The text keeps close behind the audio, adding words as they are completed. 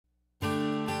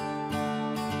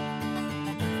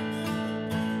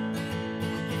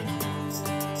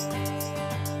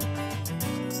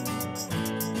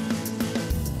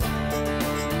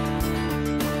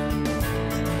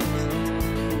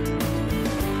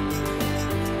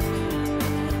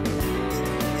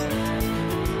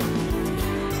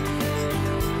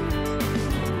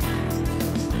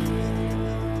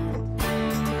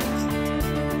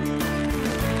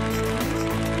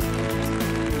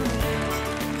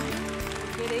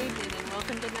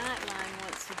Welcome to Nightline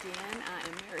once again. I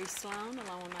am Mary Sloan,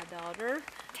 along with my daughter,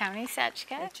 Toni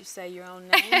Suchka. Let you say your own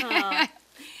name, huh?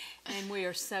 And we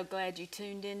are so glad you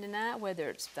tuned in tonight, whether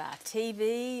it's by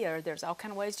TV or there's all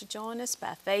kind of ways to join us,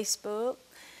 by Facebook.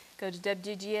 Go to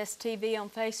WGS TV on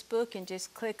Facebook and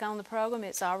just click on the program.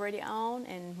 It's already on,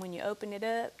 and when you open it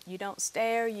up, you don't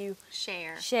stare, you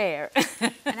share.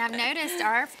 And I've noticed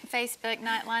our Facebook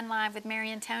Nightline Live with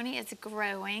Mary and Toni is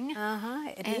growing.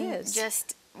 It is.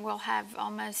 Just we'll have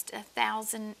almost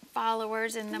 1,000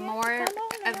 followers, and the more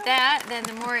of that, then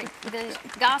the more the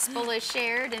gospel is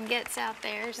shared and gets out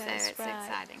there. So it's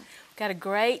exciting. Got a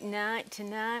great night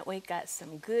tonight. We got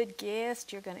some good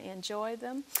guests. You're going to enjoy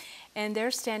them. And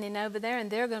they're standing over there, and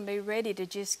they're going to be ready to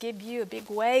just give you a big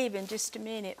wave in just a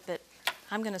minute. But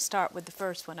I'm going to start with the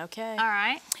first one, okay? All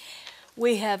right.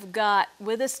 We have got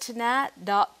with us tonight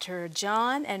Dr.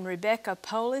 John and Rebecca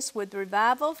Polis with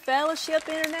Revival Fellowship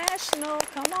International.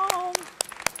 Come on.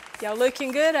 Y'all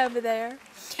looking good over there.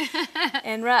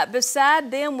 And right beside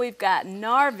them, we've got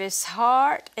Narvis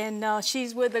Hart, and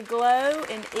she's with a Glow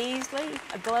in Easley,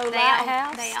 a Glow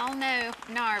Lighthouse. They all know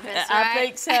Narvis, right? I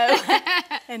think so.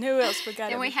 And who else we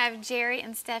got? Then we have Jerry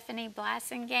and Stephanie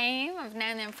Blassingame. I've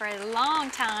known them for a long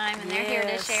time, and they're here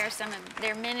to share some of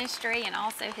their ministry and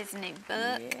also his new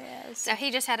book. Yes. So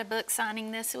he just had a book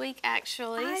signing this week,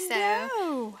 actually. I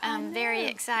know. Very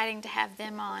exciting to have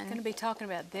them on. We're going to be talking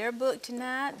about their book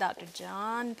tonight. Dr.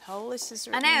 John Polis is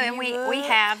I know, and we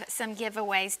have some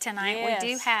giveaways tonight. Yes.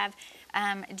 We do have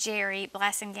Jerry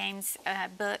Blassingame's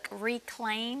book,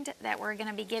 Reclaimed, that we're going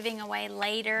to be giving away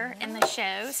later in the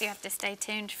show, so you have to stay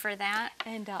tuned for that.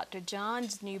 And Dr.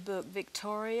 John's new book,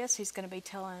 Victorious. He's going to be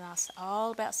telling us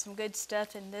all about some good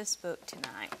stuff in this book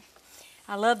tonight.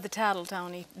 I love the title,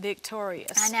 Toni,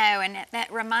 Victorious. I know, and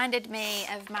that reminded me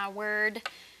of my word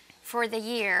for the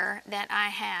year that I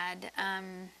had.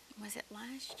 Was it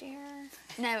last year?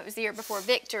 No, it was the year before.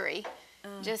 Victory.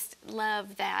 Just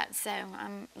love that. So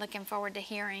I'm looking forward to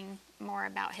hearing more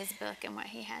about his book and what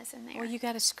he has in there. Well, you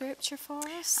got a scripture for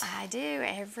us? I do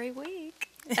every week.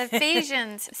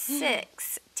 Ephesians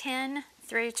 6:10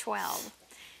 through 12.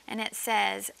 And it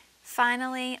says,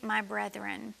 "Finally, my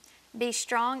brethren, be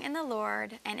strong in the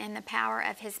Lord and in the power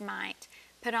of his might.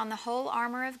 Put on the whole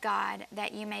armor of God,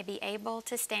 that you may be able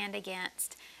to stand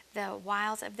against the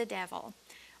wiles of the devil.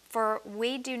 For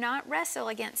we do not wrestle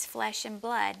against flesh and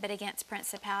blood, but against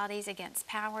principalities, against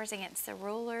powers, against the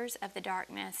rulers of the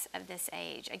darkness of this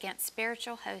age, against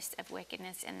spiritual hosts of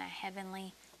wickedness in the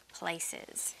heavenly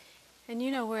places." And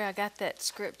you know where I got that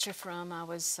scripture from? I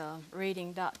was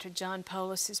reading Dr. John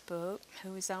Polis's book,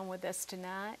 who is on with us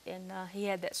tonight, and he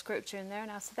had that scripture in there,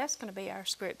 and I said, that's going to be our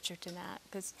scripture tonight.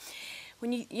 Because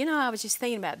when I was just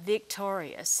thinking about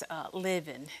victorious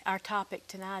living. Our topic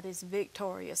tonight is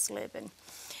victorious living.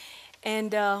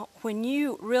 And when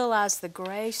you realize the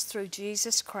grace through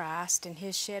Jesus Christ and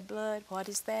his shed blood, what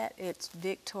is that? It's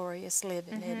victorious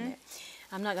living, isn't it?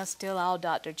 I'm not going to steal all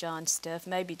Dr. John's stuff,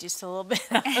 maybe just a little bit.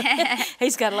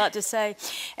 He's got a lot to say.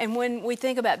 And when we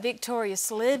think about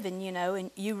victorious living,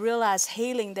 and you realize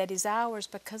healing that is ours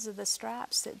because of the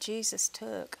stripes that Jesus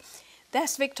took,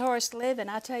 that's victorious living.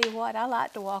 I tell you what, I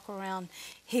like to walk around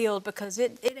healed because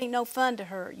it ain't no fun to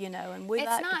hurt, and we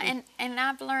like to be... And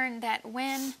I've learned that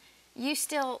when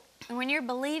you're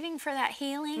believing for that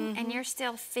healing and you're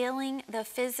still feeling the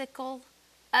physical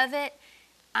of it,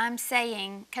 I'm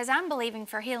saying, because I'm believing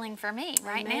for healing for me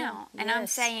right now, and I'm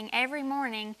saying every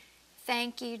morning,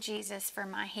 thank you, Jesus, for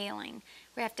my healing.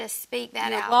 We have to speak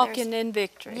that out. Walking in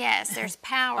victory. Yes, there's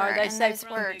power in those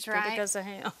words, right? Because of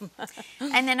him.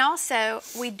 And then also,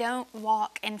 we don't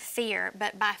walk in fear,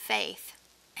 but by faith.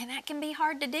 And that can be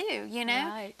hard to do,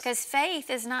 Right. because faith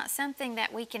is not something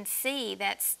that we can see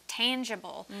that's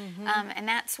tangible. And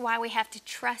that's why we have to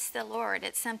trust the Lord.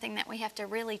 It's something that we have to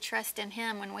really trust in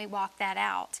him when we walk that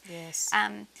out. Yes.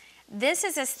 This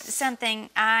is something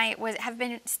I have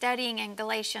been studying in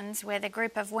Galatians with a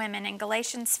group of women. In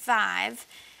Galatians 5,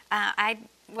 I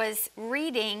was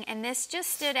reading, and this just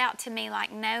stood out to me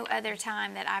like no other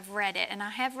time that I've read it. And I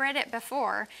have read it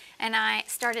before, and I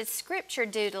started scripture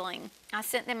doodling. I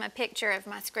sent them a picture of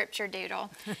my scripture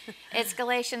doodle. It's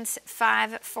Galatians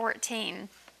 5:14.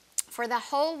 "For the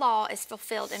whole law is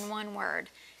fulfilled in one word,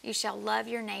 you shall love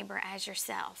your neighbor as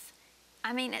yourself."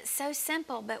 I mean, it's so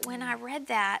simple, but when I read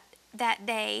that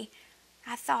day,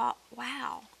 I thought,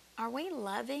 wow, are we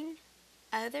loving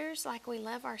others like we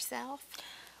love ourselves?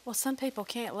 Well, some people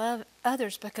can't love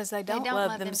others because they don't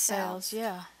love themselves.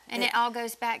 Yeah. And it all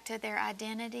goes back to their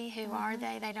identity. Who are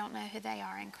they? They don't know who they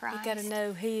are in Christ. You got to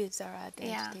know He is our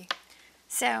identity. Yeah.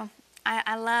 So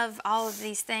I love all of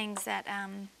these things that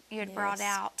you had brought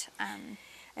Yes. out.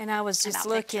 And I was just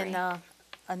about looking victory.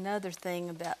 another thing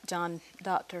about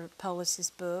Dr.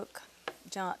 Polis's book.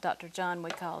 Dr. John,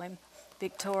 we call him,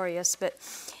 Victorious. But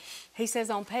he says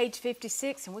on page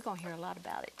 56, and we're going to hear a lot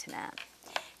about it tonight,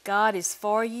 God is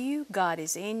for you, God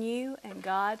is in you, and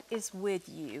God is with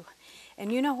you.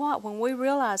 And you know what? When we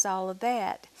realize all of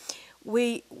that,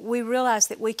 we realize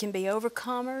that we can be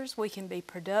overcomers, we can be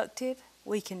productive,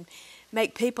 we can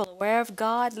make people aware of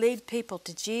God, lead people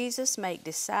to Jesus, make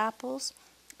disciples.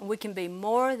 And we can be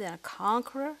more than a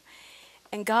conqueror.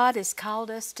 And God has called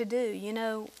us to do. You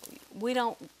know, we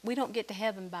don't get to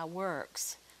heaven by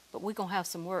works, but we're going to have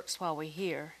some works while we're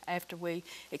here after we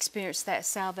experience that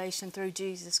salvation through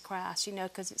Jesus Christ. You know,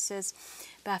 because it says,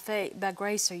 by faith, by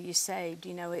grace are you saved.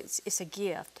 You know, it's a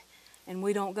gift. And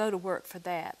we don't go to work for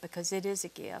that because it is a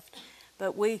gift.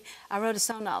 But I wrote a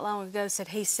song not long ago that said,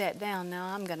 he sat down,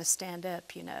 now I'm going to stand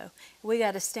up, you know. We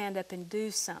got to stand up and do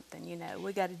something, you know.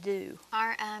 We got to do.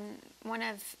 Our one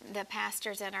of the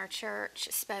pastors at our church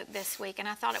spoke this week, and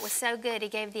I thought it was so good. He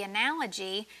gave the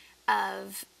analogy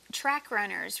of track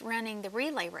runners running the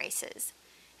relay races.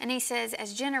 And he says,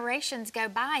 as generations go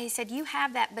by, he said, you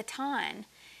have that baton.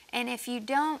 And if you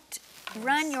don't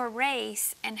run your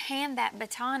race and hand that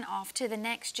baton off to the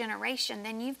next generation,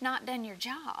 then you've not done your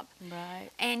job. Right.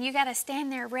 And you got to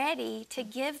stand there ready to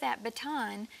give that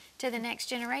baton to the next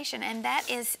generation. And that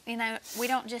is, you know, we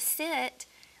don't just sit,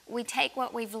 we take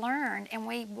what we've learned and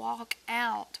we walk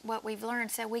out what we've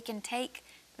learned so we can take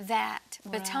that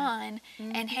baton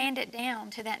and hand it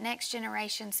down to that next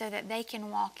generation so that they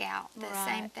can walk out the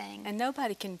same thing. And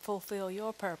nobody can fulfill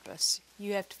your purpose.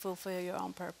 You have to fulfill your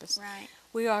own purpose. Right.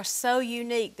 We are so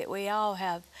unique that we all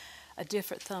have a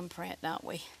different thumbprint, don't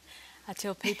we? I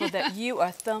tell people that you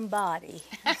are thumb body.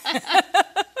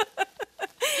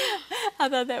 I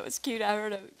thought that was cute. I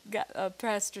heard a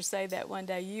pastor say that one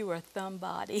day, you are thumb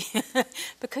body.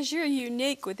 Because you're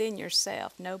unique within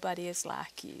yourself. Nobody is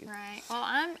like you. Right. Well,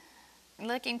 I'm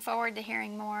looking forward to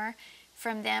hearing more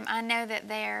from them. I know that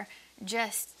they're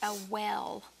just a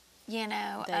well, you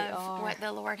know, of what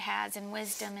the Lord has and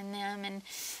wisdom in them. And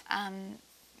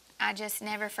I just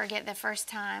never forget the first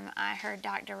time I heard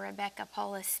Dr. Rebecca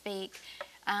Polis speak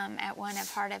at one of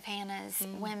Heart of Hannah's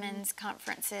women's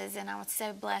conferences, and I was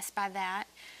so blessed by that.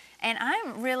 And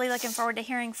I'm really looking forward to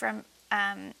hearing from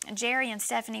Jerry and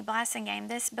Stephanie Blassingame.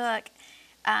 This book,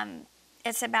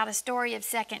 it's about a story of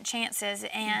second chances,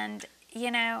 and,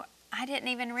 you know, I didn't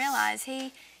even realize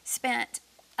he spent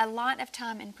a lot of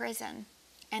time in prison,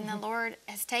 and the Lord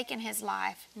has taken his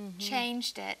life,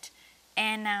 changed it,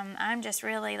 and I'm just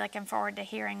really looking forward to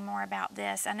hearing more about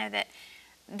this. I know that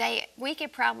we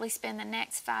could probably spend the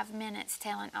next 5 minutes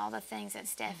telling all the things that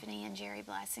Stephanie and Jerry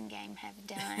Blassingame have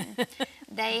done.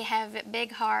 They have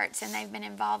big hearts, and they've been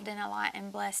involved in a lot and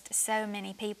blessed so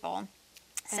many people.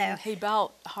 So and he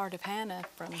bought Heart of Hannah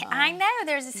from I know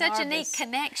there's such a neat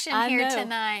connection here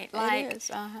tonight, like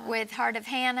with Heart of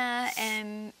Hannah,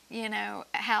 and you know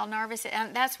how nervous.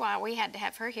 And that's why we had to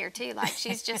have her here too. Like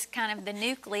she's just kind of the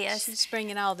nucleus. She's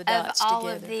bringing all the dots of all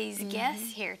together. of these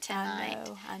guests here tonight.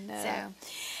 I know. So.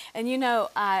 And you know,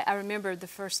 I remember the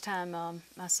first time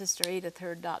my sister Edith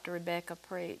heard Dr. Rebecca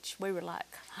preach. We were like,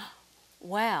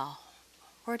 wow.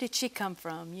 Where did she come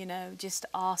from? You know, just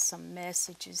awesome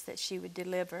messages that she would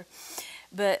deliver.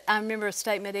 But I remember a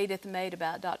statement Edith made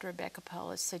about Dr. Rebecca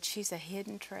Polis, said she's a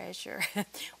hidden treasure,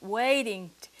 waiting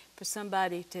for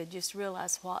somebody to just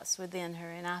realize what's within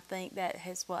her. And I think that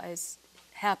what has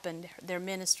happened. Their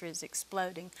ministry is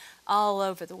exploding all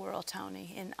over the world,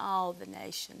 Toni, in all the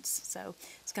nations. So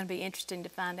it's going to be interesting to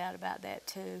find out about that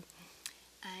too.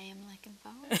 I am looking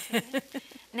forward to it.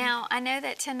 Now, I know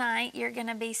that tonight you're going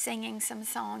to be singing some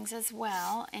songs as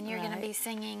well, and you're going to be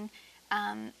singing,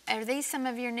 are these some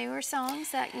of your newer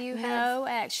songs that you have? No,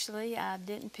 actually, I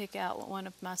didn't pick out one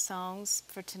of my songs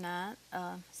for tonight.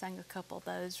 Sang a couple of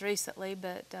those recently,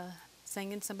 but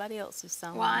singing somebody else's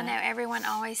song. Well, I know everyone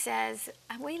always says,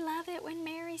 we love it when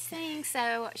Mary sings,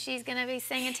 so she's going to be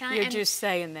singing tonight. You're just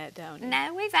saying that, don't you?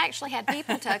 No, we've actually had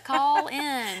people to call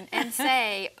in and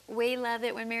say, we love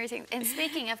it when Mary sings. And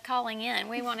speaking of calling in,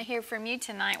 we want to hear from you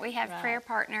tonight. We have prayer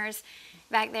partners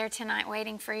back there tonight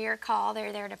waiting for your call.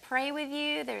 They're there to pray with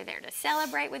you. They're there to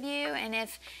celebrate with you. And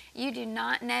if you do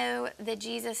not know the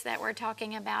Jesus that we're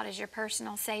talking about as your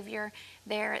personal Savior,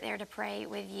 they're there to pray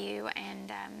with you.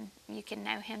 And you can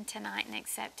know Him tonight and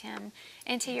accept Him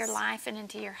into your life and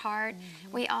into your heart.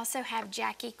 We also have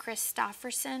Jackie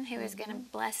Christofferson, who is going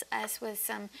to bless us with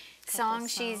some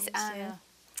songs. She's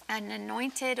an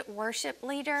anointed worship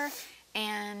leader.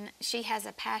 and she has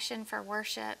a passion for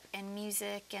worship and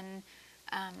music, and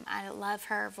I love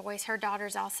her voice. Her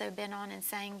daughter's also been on and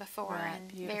sang before, Right, and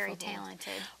beautiful very voice.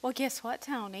 talented. Well, guess what,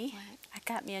 Toni? What? I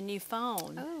got me a new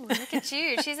phone. Oh, look at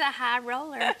you. She's a high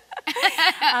roller.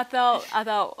 I thought,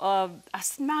 I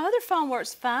said, my other phone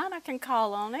works fine. I can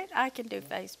call on it. I can do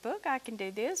Facebook. I can do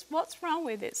this. What's wrong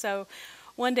with it? So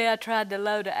one day I tried to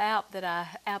load an app that I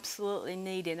absolutely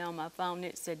needed on my phone.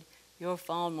 It said, your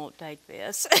phone won't take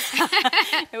this.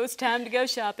 It was time to go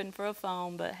shopping for a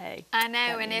phone, but hey. I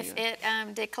know, and if it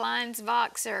declines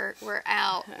Voxer, we're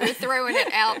out. We're throwing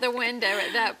it out the window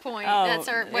at that point. Oh, that's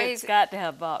our ways. It's got to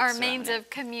have Voxer Our means on it. of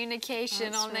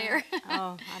communication That's on right. there.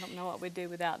 Oh, I don't know what we'd do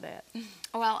without that.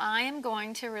 Well, I am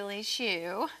going to release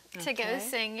you to go Okay.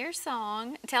 sing your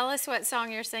song. Tell us what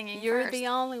song you're singing You're first. the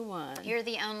only one. You're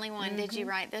the only one. Did you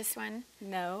write this one?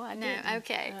 No, I No. didn't.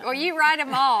 Okay. Uh-uh. Well, you write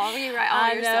them all. You write all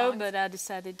I your know, songs. but I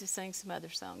decided to sing some other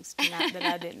songs tonight that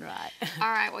I didn't write.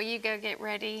 All right. Well, you go get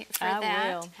ready for I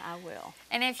that. will.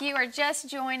 And if you are just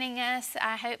joining us,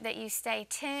 I hope that you stay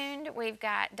tuned. We've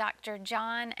got Dr.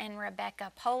 John and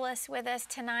Rebecca Polis with us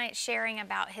tonight, sharing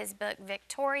about his book,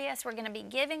 Victorious. We're going to be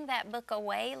giving that book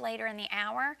away later in the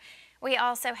hour. We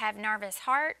also have Nervous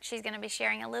Heart. She's going to be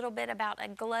sharing a little bit about a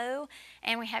glow.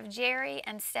 And we have Jerry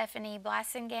and Stephanie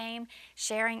Blassingame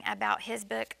sharing about his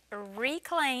book,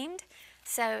 Reclaimed.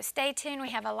 So stay tuned. We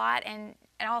have a lot. And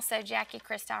also Jackie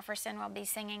Christopherson will be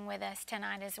singing with us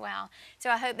tonight as well.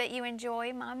 So I hope that you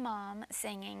enjoy my mom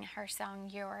singing her song,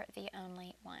 You're the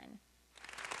Only One.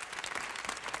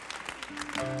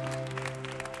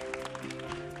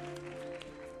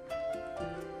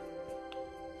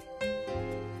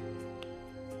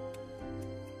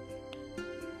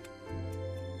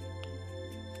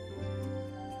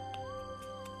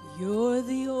 You're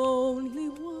the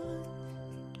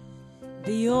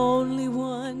only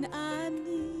one I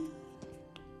need.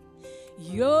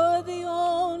 You're the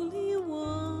only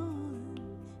one,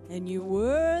 and you're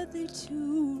worthy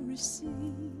to receive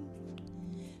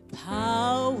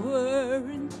power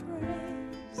and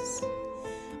praise,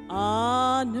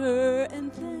 honor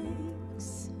and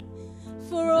thanks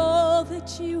for all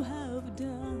that you have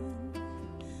done.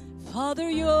 Father,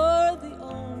 you're the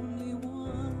only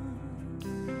one.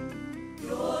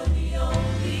 You're the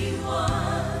only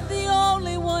one. The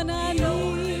only one I need.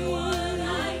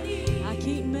 I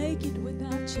can't make it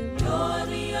without you. You're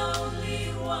the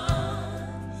only one.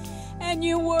 And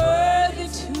you're worthy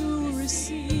to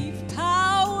receive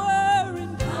power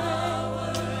and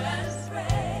praise,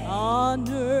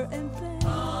 honor and thanks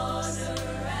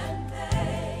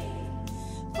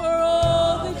for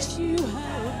all that you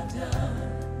have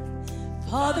done.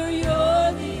 Father,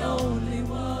 you're the only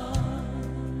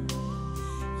one.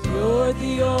 You're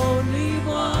the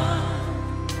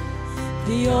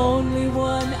only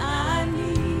one I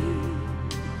need.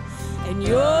 And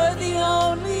you're the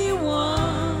only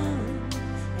one,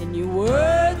 and you're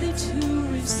worthy to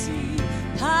receive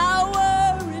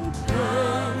power and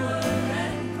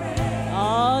praise,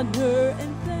 honor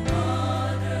and thanks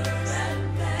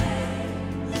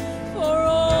for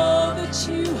all that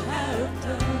you have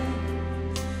done.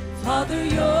 Father,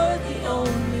 you're the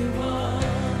only one.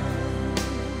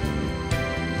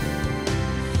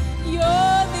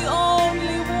 You're the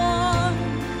only one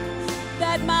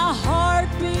that my heart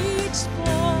beats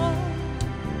for.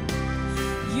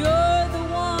 You're the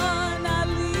one I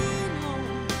lean on.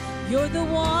 You're the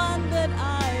one that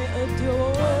I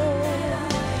adore.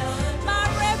 My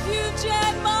refuge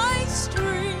and my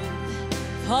strength.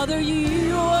 Father,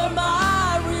 you are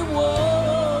my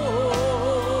reward.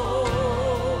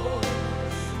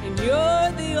 And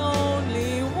you're the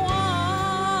only one.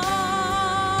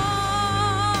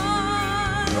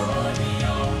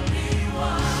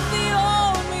 You're the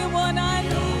only one I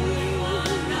need.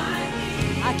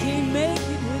 I can't make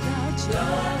it without you.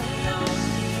 You're the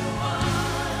only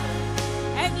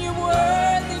one. And you're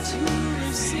worthy to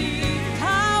receive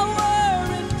power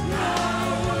and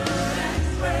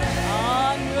praise,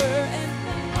 honor and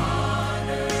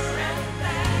thanks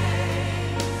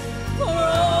for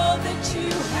all that you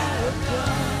have done.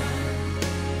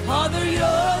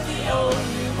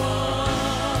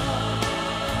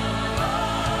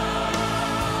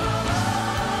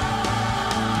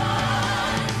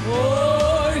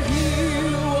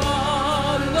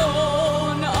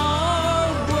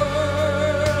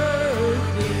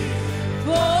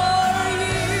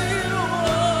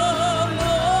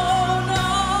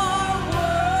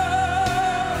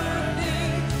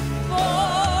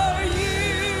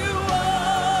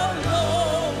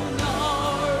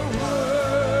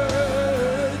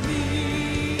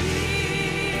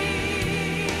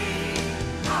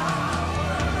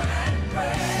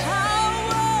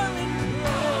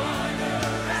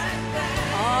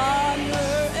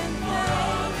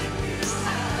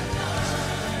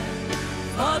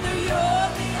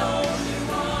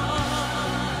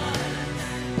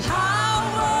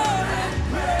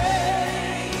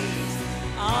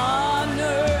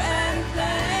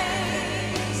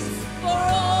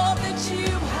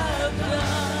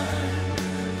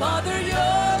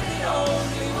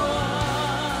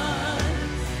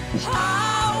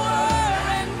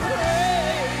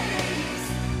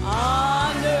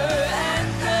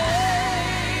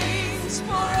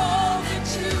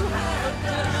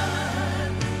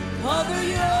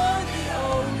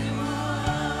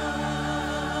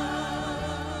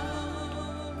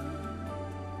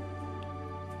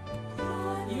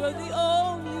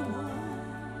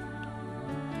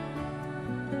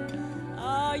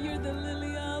 you're the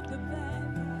lily of the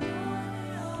valley.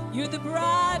 You're the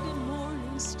bright and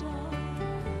morning star.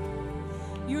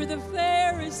 You're the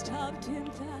fairest of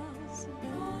 10,000.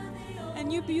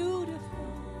 And you're beautiful,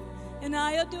 and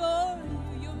I adore you.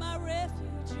 You're my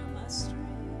refuge, you're my strength.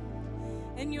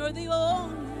 And you're the only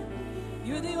one.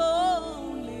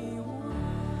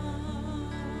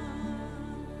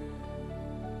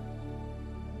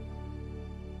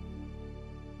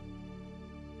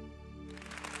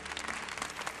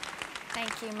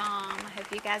 Thank you, Mom. I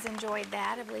hope you guys enjoyed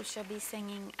that. I believe she'll be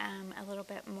singing a little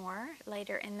bit more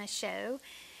later in the show.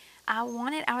 I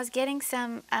was getting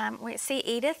some, see,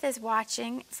 Edith is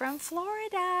watching from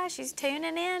Florida. She's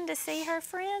tuning in to see her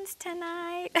friends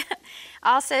tonight.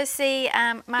 Also see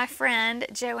my friend,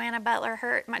 Joanna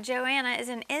Butler. Joanna is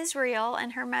in Israel,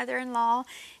 and her mother-in-law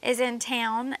is in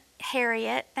town,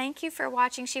 Harriet. Thank you for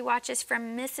watching. She watches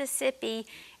from Mississippi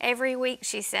every week,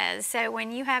 she says. So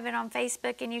when you have it on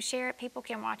Facebook and you share it, people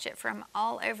can watch it from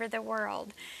all over the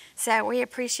world. So we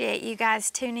appreciate you guys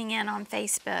tuning in on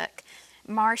Facebook.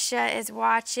 Marcia is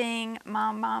watching,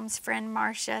 Mom's friend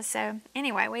Marcia. So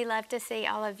anyway, we love to see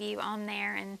all of you on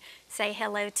there and say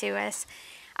hello to us.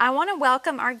 I want to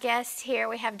welcome our guests here.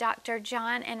 We have Dr.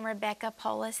 John and Rebecca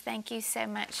Polis. Thank you so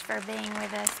much for being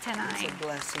with us tonight. It's a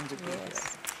blessing to be here.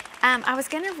 I was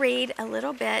going to read a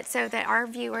little bit so that our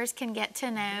viewers can get to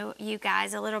know you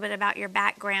guys a little bit about your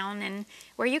background and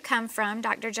where you come from.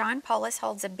 Dr. John Polis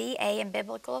holds a BA in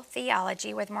Biblical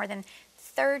Theology with more than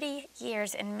 30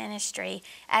 years in ministry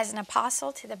as an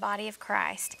apostle to the body of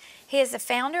Christ. He is the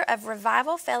founder of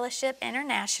Revival Fellowship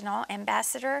International,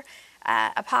 ambassador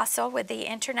apostle with the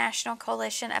International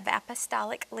Coalition of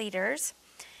Apostolic Leaders.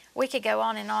 We could go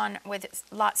on with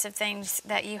lots of things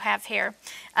that you have here.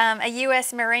 A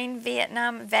U.S. Marine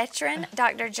Vietnam veteran,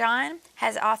 Dr. John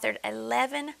has authored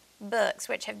 11 books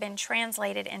which have been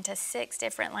translated into 6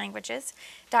 different languages.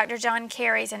 Dr. John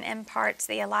carries and imparts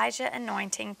the Elijah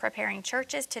anointing, preparing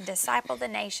churches to disciple the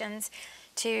nations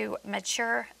to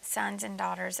mature sons and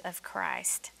daughters of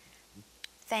Christ.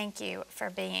 Thank you for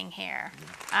being here.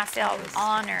 I feel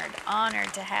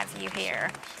honored to have you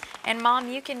here. And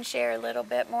Mom, you can share a little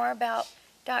bit more about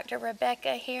Dr.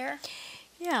 Rebecca here.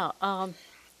 Yeah,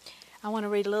 I want to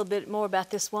read a little bit more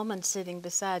about this woman sitting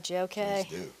beside you, okay?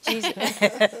 Please do.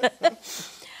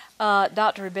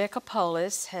 Dr. Rebecca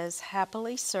Polis has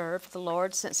happily served the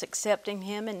Lord since accepting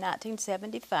Him in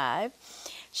 1975.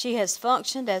 She has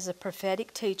functioned as a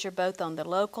prophetic teacher both on the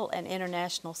local and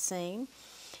international scene,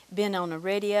 been on a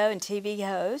radio and TV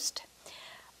host,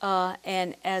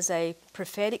 and as a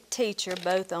prophetic teacher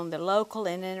both on the local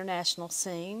and international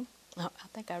scene. Oh, I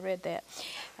think I read that.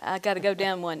 I got to go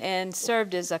down one. And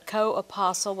served as a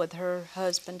co-apostle with her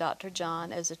husband, Dr.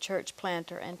 John, as a church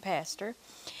planter and pastor.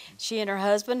 She and her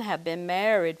husband have been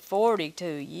married 42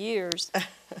 years.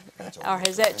 Or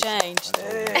has that changed?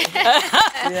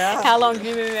 Yeah. How long have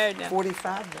you been married now?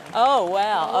 45 now. Oh,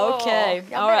 wow. Okay.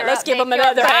 All right, let's give them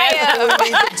another hand.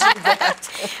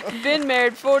 Been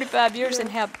married 45 years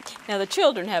and now the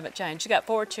children haven't changed. You got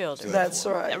 4 children. That's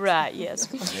right. Right,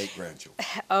 yes. And 8 grandchildren.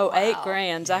 Oh, wow. 8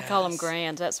 grands. I call them Yes.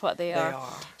 grands. That's what they are.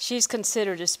 She's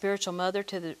considered a spiritual mother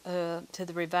to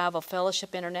the Revival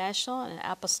Fellowship International, an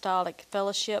apostolic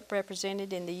fellowship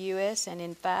represented in the U.S. and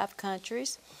in 5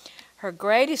 countries. Her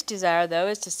greatest desire, though,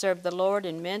 is to serve the Lord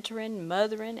in mentoring,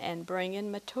 mothering, and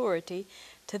bringing maturity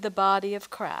to the body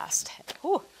of Christ.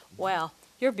 Whew, wow.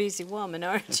 You're a busy woman,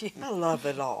 aren't you? I love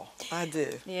it all. I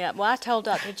do. Yeah, well, I told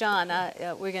Dr. John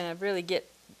we're going to really get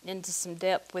into some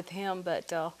depth with him,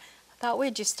 but I thought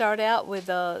we'd just start out with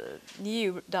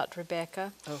you, Dr.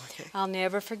 Rebecca. Okay. I'll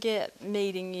never forget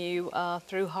meeting you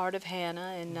through Heart of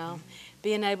Hannah and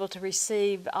being able to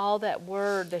receive all that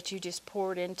word that you just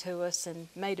poured into us and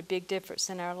made a big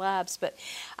difference in our lives. But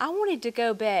I wanted to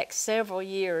go back several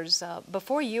years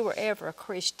before you were ever a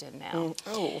Christian now.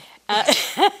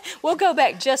 We'll go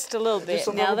back just a little bit. Just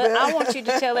a Now, little bit. I want you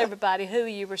to tell everybody who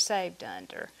you were saved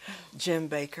under. Jim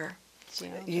Baker.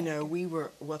 You know, we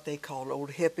were what they called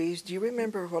old hippies. Do you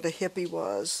remember what a hippie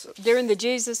was? During the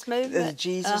Jesus movement? The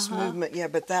Jesus movement, yeah,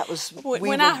 but that was...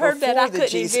 When I heard that, I couldn't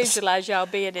visualize y'all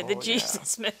being in the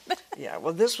Jesus movement. Yeah,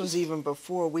 well, this was even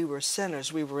before we were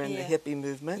sinners. We were in the hippie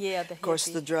movement. Yeah, the Of course,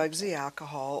 hippie. the drugs, the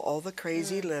alcohol, all the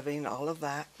crazy living, all of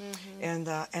that. And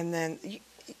then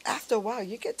after a while,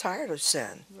 you get tired of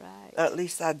sin. Right. At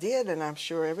least I did, and I'm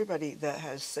sure everybody that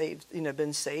has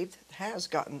been saved has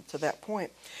gotten to that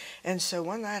point. And so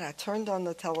one night I turned on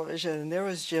the television, and there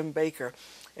was Jim Baker,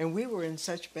 and we were in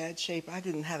such bad shape. I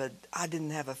didn't have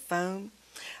a phone.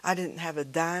 I didn't have a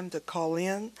dime to call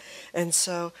in. And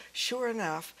so, sure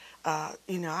enough,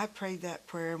 I prayed that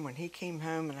prayer, and when he came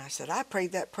home and I said, I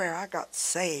prayed that prayer, I got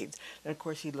saved. And of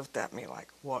course, he looked at me like,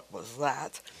 what was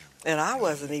that? And I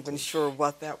wasn't even sure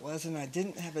what that was, and I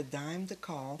didn't have a dime to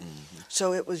call.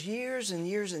 So it was years and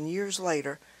years and years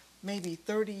later, maybe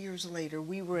 30 years later,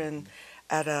 we were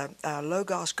at a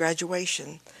Logos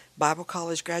graduation, Bible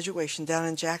college graduation down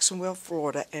in Jacksonville,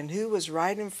 Florida, and who was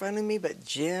right in front of me but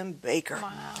Jim Baker.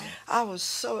 Wow. I was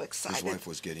so excited. His wife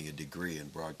was getting a degree in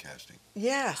broadcasting.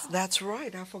 Yes, that's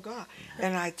right. I forgot.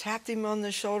 And I tapped him on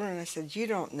the shoulder and I said, you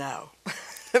don't know,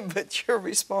 but you're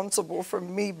responsible for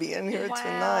me being here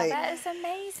tonight. Wow, that is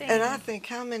amazing. And I think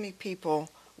how many people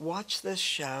watch this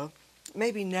show,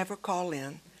 maybe never call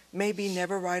in, maybe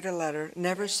never write a letter,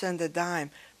 never send a dime,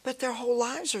 but their whole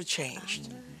lives are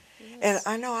changed. And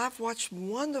I know I've watched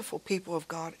wonderful people of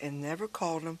God and never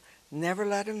called them, never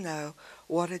let them know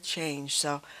what had changed.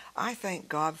 So I thank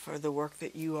God for the work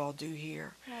that you all do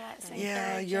here. Well, that's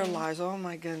Yeah, your encouraging. lives, oh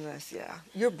my goodness, yeah.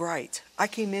 You're bright. I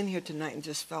came in here tonight and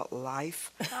just felt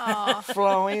life Aw.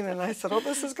 flowing, and I said, oh,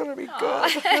 this is going to be good. Well,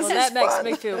 This that is makes fun.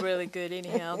 me feel really good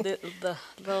anyhow, the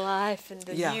life and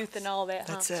the Yeah, youth and all that.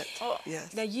 That's huh? it, Oh,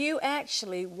 yes. Now, you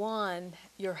actually won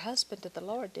your husband to the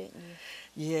Lord, didn't you?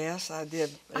 Yes, I did.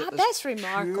 It Ah, was that's Pure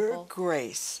remarkable.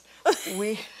 grace.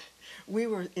 We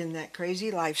were in that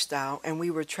crazy lifestyle, and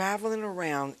we were traveling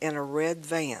around in a red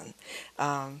van.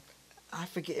 I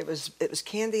forget, it was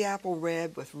candy apple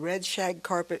red with red shag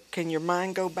carpet. Can your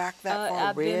mind go back that far?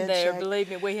 I've been Red there. shag- Believe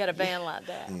me, we had a van like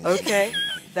that. Okay,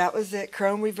 that was it.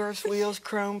 Chrome reverse wheels,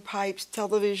 chrome pipes,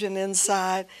 television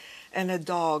inside, and a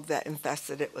dog that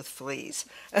infested it with fleas.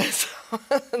 So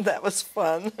that was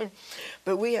fun.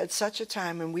 But we had such a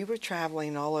time, and we were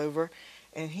traveling all over,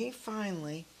 and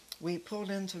we pulled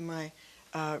into my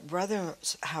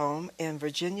brother's home in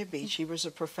Virginia Beach. He was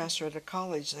a professor at a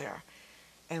college there.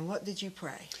 And what did you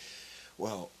pray?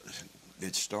 Well,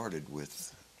 it started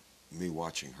with me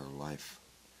watching her life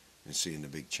and seeing the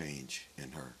big change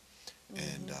in her.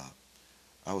 And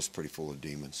I was pretty full of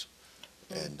demons.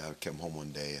 And I came home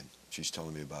one day and she's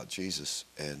telling me about Jesus.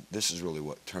 And this is really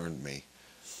what turned me.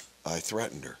 I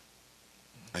threatened her.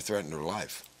 I threatened her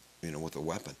life, with a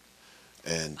weapon.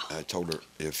 And I told her,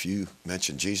 if you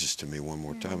mention Jesus to me one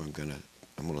more time, I'm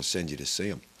gonna send you to see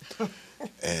him.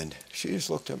 And she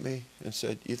just looked at me and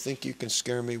said, you think you can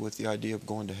scare me with the idea of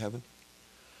going to heaven?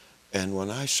 And when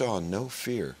I saw no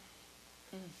fear,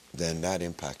 then that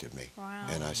impacted me. Wow.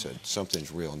 And I said,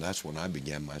 something's real. And that's when I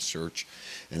began my search.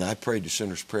 And I prayed the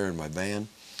sinner's prayer in my van.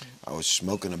 I was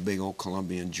smoking a big old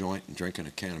Colombian joint and drinking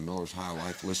a can of Miller's High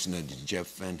Life, listening to Jeff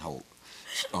Fenholt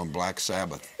on Black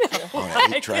Sabbath on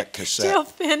an 8-track cassette.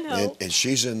 Jeff Fenholt. And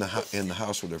she's in the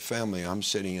house with her family. I'm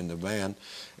sitting in the van,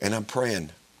 and I'm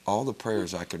praying all the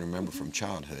prayers I can remember from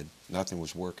childhood. Nothing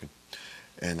was working.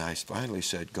 And I finally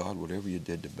said, God, whatever you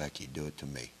did to Becky, do it to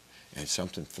me. And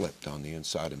something flipped on the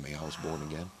inside of me. I was born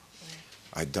again.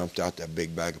 I dumped out that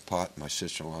big bag of pot in my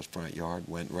sister-in-law's front yard,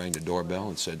 rang the doorbell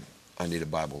and said, I need a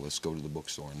Bible. Let's go to the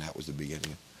bookstore. And that was the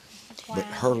beginning. Wow. But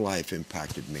her life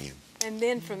impacted me. And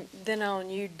then from then on,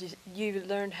 you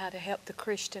learned how to help the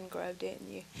Christian grow, didn't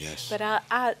you? Yes. But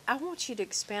I want you to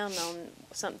expound on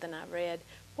something I read.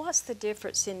 What's the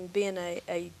difference in being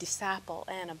a disciple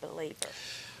and a believer?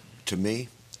 To me,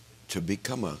 to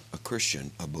become a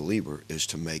Christian, a believer, is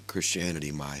to make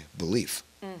Christianity my belief,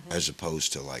 as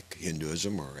opposed to like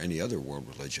Hinduism or any other world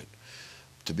religion.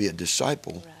 To be a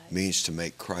disciple means to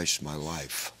make Christ my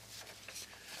life.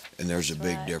 And there's a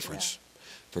big Right, difference.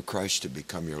 For Christ to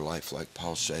become your life, like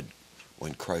Paul said,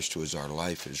 when Christ, who is our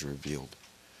life, is revealed.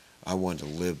 I want to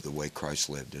live the way Christ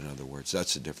lived, in other words.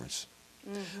 That's the difference.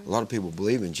 A lot of people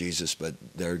believe in Jesus, but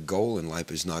their goal in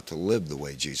life is not to live the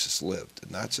way Jesus lived,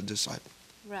 and that's a disciple.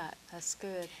 Right, that's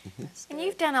good. That's And good.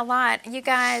 you've done a lot. You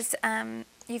guys,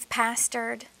 you've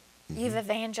pastored, you've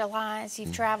evangelized,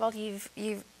 you've traveled,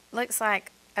 you've looks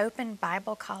like open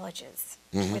Bible colleges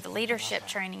with leadership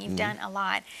training. You've done a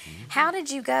lot. How did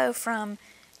you go from,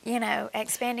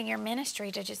 expanding your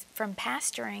ministry to just from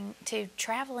pastoring to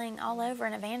traveling all over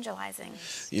and evangelizing?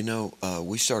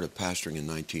 We started pastoring in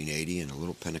 1980 in a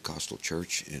little Pentecostal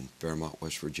church in Fairmont,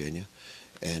 West Virginia.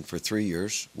 And for 3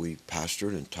 years, we pastored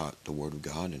and taught the Word of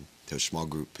God and to a small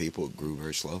group of people. It grew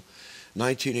very slow.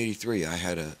 1983, I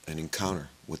had an encounter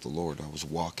with the Lord. I was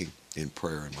walking in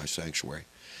prayer in my sanctuary.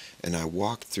 And I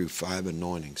walked through 5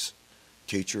 anointings: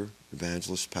 teacher,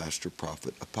 evangelist, pastor,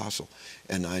 prophet, apostle.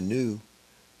 And I knew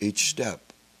each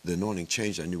step, the anointing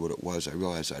changed. I knew what it was. I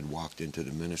realized I'd walked into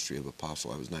the ministry of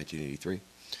apostle. I was 1983.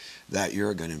 That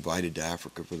year I got invited to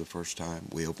Africa for the first time.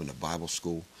 We opened a Bible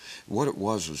school. What it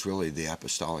was really the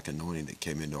apostolic anointing that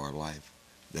came into our life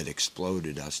that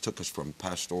exploded us, took us from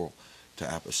pastoral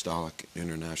to apostolic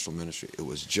international ministry. It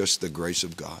was just the grace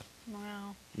of God.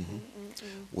 Wow.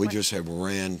 We just have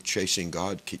ran chasing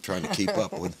God, trying to keep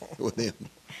up with Him.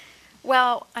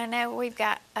 Well, I know we've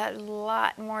got a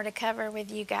lot more to cover with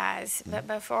you guys, but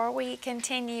before we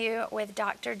continue with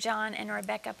Dr. John and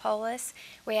Rebecca Polis,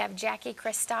 we have Jackie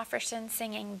Christofferson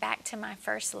singing Back to My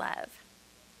First Love.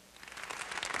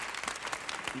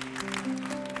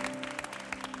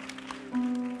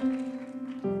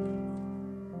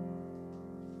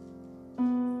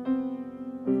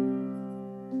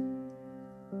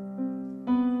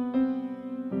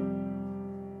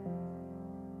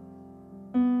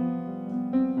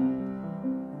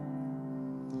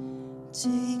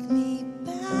 Take me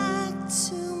back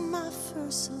to my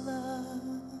first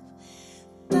love,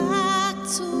 back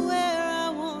to where I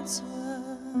once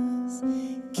was,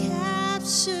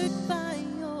 captured by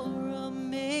your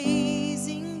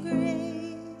amazing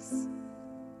grace.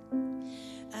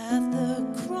 At the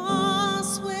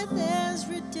cross where there's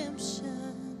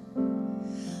redemption,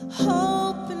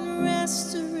 hope and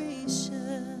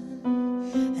restoration,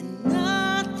 and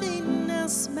nothing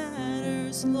else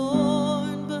matters,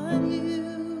 Lord, but you.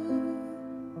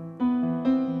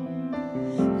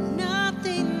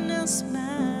 Nothing else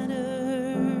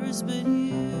matters but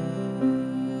you.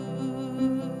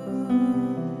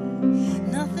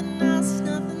 Nothing else,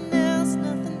 nothing else,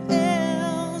 nothing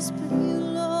else but you,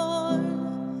 Lord.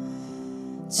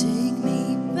 Take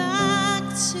me back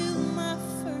to my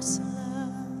first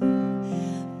love,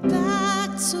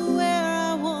 back to where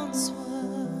I once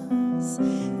was,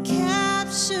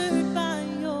 captured by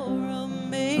your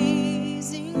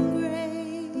amazing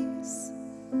grace.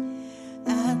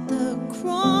 At the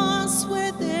cross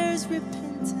where there's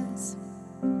repentance,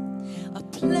 a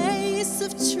place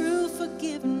of true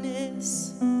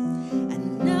forgiveness,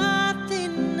 and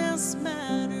nothing else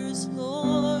matters,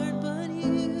 Lord, but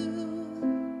you.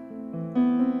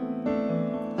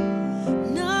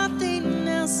 Nothing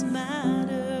else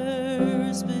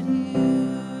matters but you.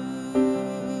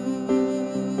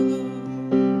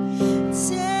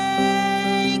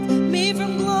 Take me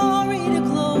from glory to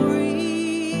glory.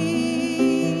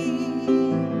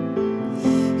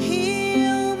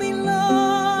 Heal me,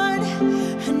 Lord,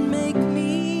 and make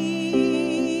me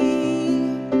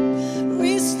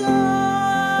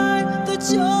restore the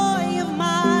joy of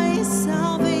my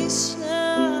salvation.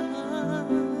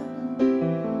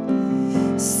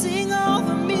 Sing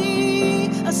over me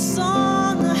a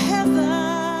song of heaven.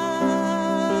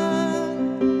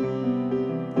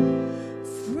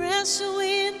 Fresh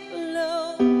wind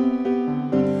blow, a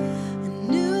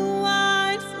new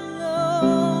wine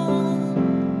flow,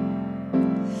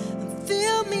 and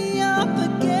fill me up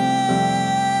again.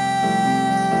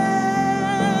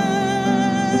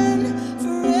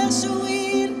 Fresh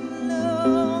wind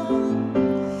blow,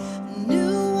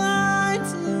 new wine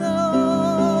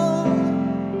flow,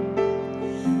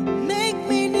 make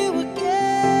me new again.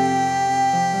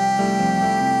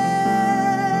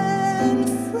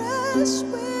 Fresh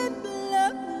wind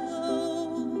blow,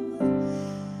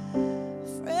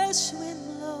 fresh wind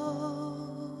blow,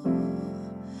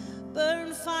 burn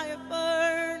fire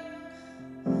burn.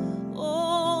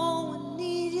 Oh, we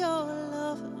need your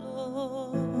love,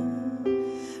 Lord.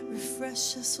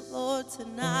 Refresh us, Lord,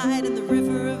 tonight in the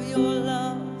river of your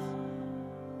love.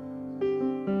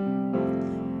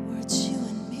 Where it's you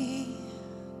and me.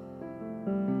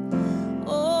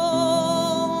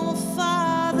 Oh,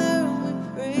 Father, we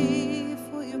pray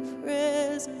for your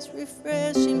presence,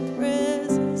 refreshing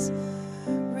presence.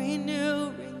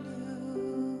 Renew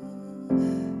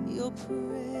your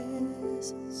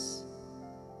presence.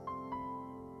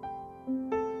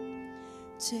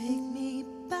 Take me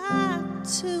back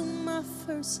to my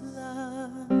first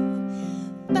love,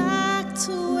 back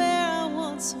to where I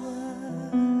once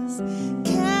was,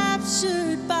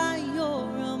 captured by your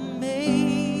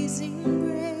amazing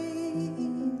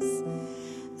grace.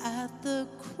 At the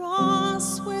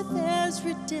cross where there's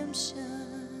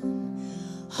redemption,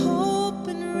 hope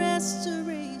and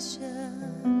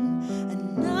restoration,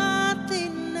 and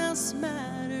nothing else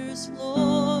matters,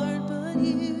 Lord, but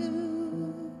you.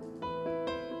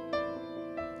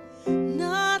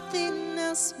 Nothing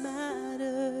else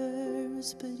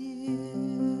matters but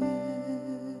you.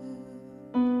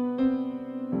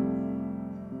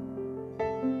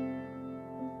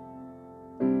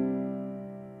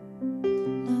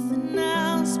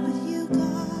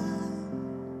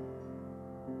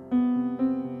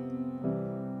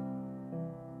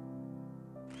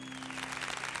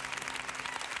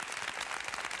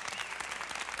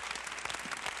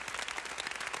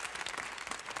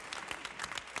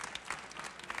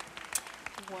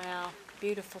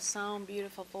 Beautiful song,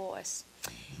 beautiful voice.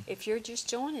 If you're just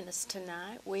joining us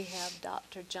tonight, we have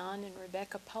Dr. John and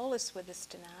Rebecca Polis with us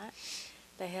tonight.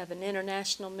 They have an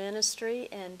international ministry,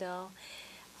 and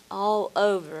all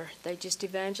over they just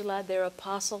evangelize. They're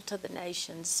apostle to the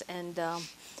nations, and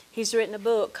he's written a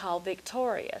book called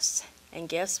Victorious. And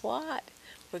guess what?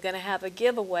 We're going to have a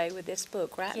giveaway with this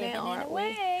book right now, aren't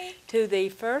we? To the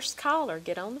first caller,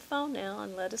 get on the phone now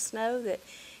and let us know that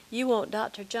you want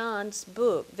Dr. John's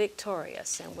book,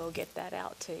 Victorious, and we'll get that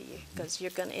out to you because you're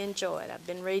going to enjoy it. I've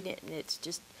been reading it, and it's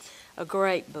just a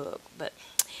great book. But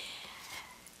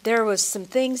there was some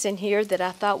things in here that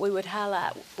I thought we would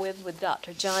highlight with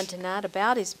Dr. John tonight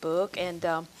about his book. And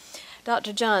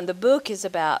Dr. John, the book is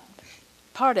about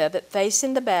part of it,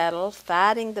 facing the battle,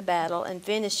 fighting the battle, and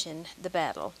finishing the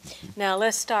battle. Now,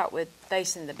 let's start with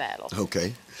facing the battle.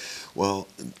 Okay. Well,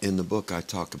 in the book, I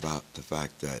talk about the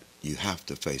fact that you have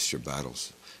to face your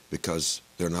battles because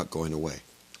they're not going away.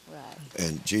 Right.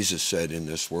 And Jesus said, in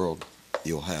this world,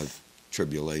 you'll have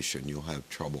tribulation, you'll have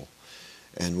trouble.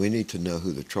 And we need to know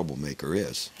who the troublemaker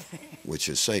is, which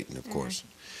is Satan, of course.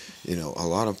 You know, a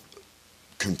lot of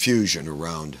confusion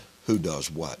around who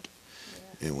does what.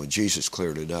 And when Jesus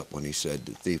cleared it up when he said,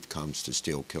 the thief comes to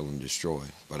steal, kill, and destroy,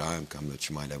 but I am come that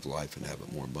you might have life and have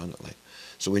it more abundantly.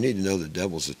 So we need to know the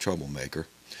devil's a troublemaker,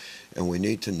 and we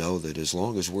need to know that as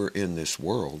long as we're in this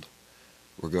world,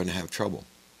 we're going to have trouble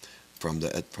from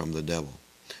the devil.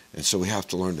 And so we have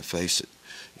to learn to face it.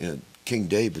 You know, King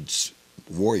David's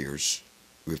warriors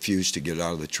refused to get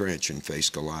out of the trench and face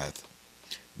Goliath.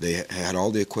 They had all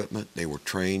the equipment, they were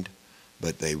trained,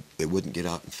 but they wouldn't get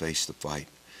out and face the fight.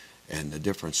 And the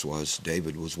difference was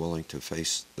David was willing to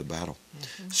face the battle.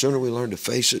 The sooner we learn to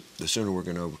face it, the sooner we're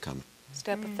going to overcome it.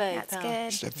 Step of faith. That's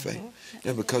good. Step of faith.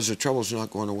 Yeah, because the trouble's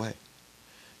not going away.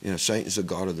 You know, Satan's the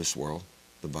god of this world,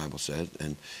 the Bible said.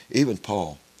 And even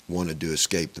Paul wanted to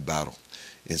escape the battle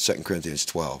in 2 Corinthians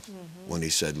 12 when he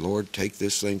said, Lord, take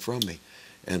this thing from me.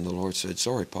 And the Lord said,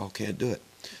 sorry, Paul, can't do it.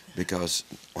 Because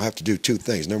I have to do two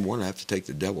things. Number one, I have to take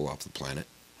the devil off the planet.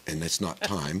 And it's not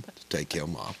time to take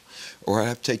him off. Or I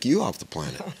have to take you off the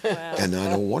planet. Wow. And I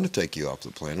don't want to take you off the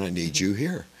planet. I need you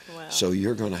here. Wow. So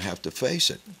you're going to have to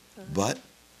face it. But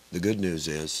the good news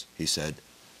is, he said,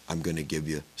 I'm going to give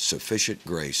you sufficient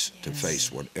grace to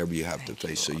face whatever you have to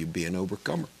face so you be an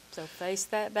overcomer. So face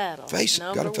that battle. Face it.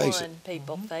 Got to face it. Number one,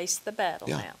 people, face the battle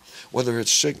now. Whether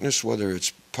it's sickness, whether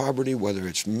it's poverty, whether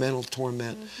it's mental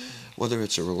torment, whether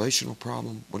it's a relational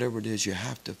problem, whatever it is, you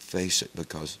have to face it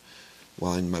because,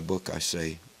 well, in my book I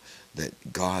say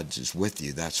that God is with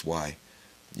you. That's why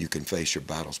you can face your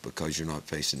battles because you're not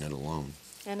facing it alone.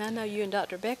 And I know you and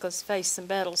Dr. Beckles faced some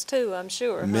battles too, I'm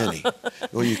sure. Many.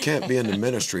 Well, you can't be in the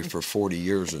ministry for 40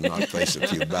 years and not face a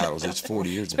few battles. It's 40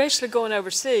 years. Especially going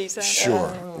overseas.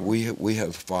 Sure. We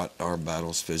have fought our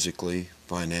battles physically,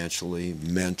 financially,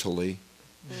 mentally.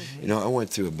 You know, I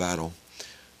went through a battle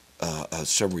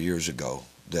several years ago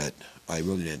that I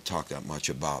really didn't talk that much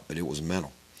about, but it was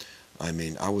mental. I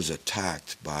mean, I was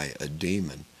attacked by a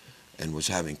demon and was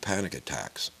having panic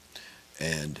attacks.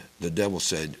 And the devil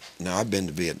said, now I've been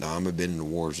to Vietnam, I've been in the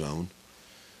war zone,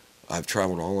 I've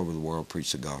traveled all over the world,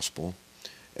 preached the gospel,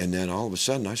 and then all of a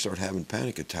sudden I start having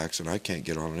panic attacks and I can't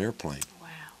get on an airplane. Wow.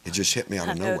 It just hit me out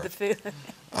of nowhere. I know the feeling.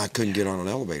 I couldn't get on an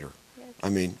elevator. I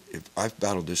mean, I've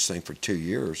battled this thing for 2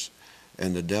 years,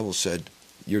 and the devil said,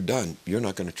 you're done, you're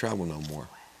not going to travel no more. Wow.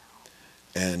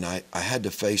 And I had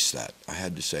to face that. I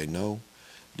had to say, no,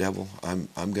 devil, I'm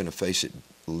going to face it,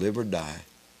 live or die,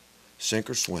 sink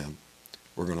or swim.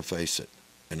 We're going to face it,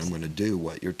 and I'm going to do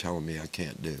what you're telling me I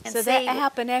can't do. So that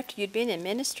happened after you'd been in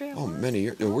ministry? Oh, many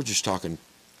years. We're just talking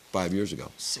 5 years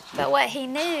ago. But what he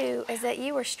knew is that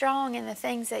you were strong in the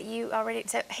things that you already,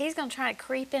 so he's going to try to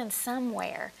creep in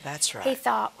somewhere. That's right. He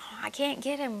thought, I can't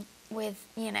get him with,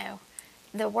 you know,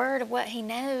 the word of what he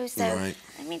knows, so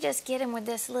let me just get him with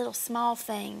this little small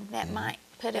thing that might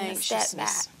put him a step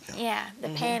back. Yeah, the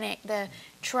panic, the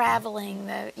traveling,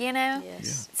 the, you know,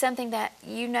 something that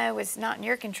you know is not in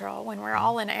your control. When we're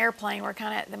all in an airplane, we're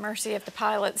kind of at the mercy of the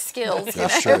pilot's skills.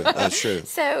 That's true. That's true.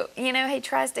 So, you know, he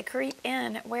tries to creep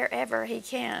in wherever he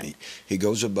can. He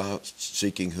goes about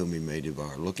seeking whom he may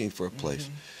devour, looking for a place.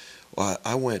 Well,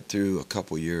 I went through a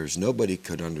couple years. Nobody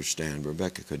could understand.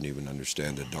 Rebecca couldn't even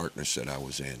understand the darkness that I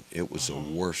was in. It was the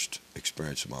worst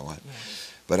experience of my life.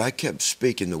 But I kept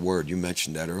speaking the word. You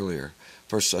mentioned that earlier.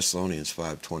 1 Thessalonians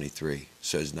 5:23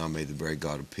 says, now may the very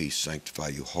God of peace sanctify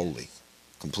you wholly,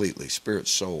 completely, spirit,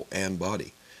 soul, and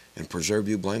body, and preserve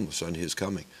you blameless unto his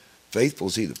coming. Faithful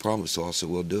is he that promised also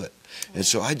will do it. And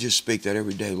so I just speak that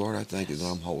every day. Lord, I thank you that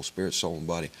I'm whole, spirit, soul, and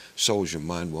body. Soul is your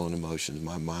mind, will, and emotions.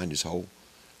 My mind is whole.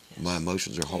 My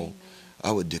emotions are whole.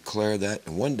 I would declare that.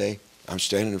 And one day, I'm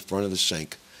standing in front of the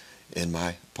sink in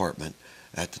my apartment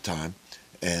at the time,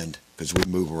 and because we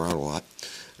move around a lot,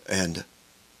 and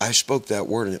I spoke that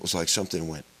word, and it was like something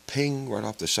went ping right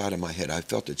off the side of my head. I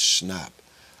felt it snap.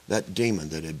 That demon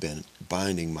that had been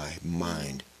binding my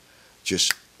mind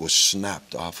just was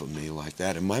snapped off of me like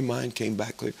that, and my mind came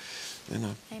back clear, you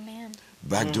know, Amen.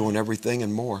 back doing everything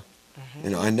and more. You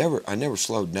know, I never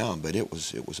slowed down, but it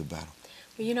was a battle.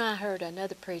 Well, you know, I heard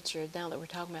another preacher, now that we're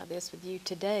talking about this with you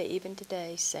today, even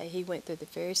today, say he went through the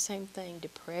very same thing,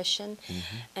 depression,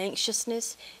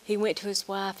 anxiousness. He went to his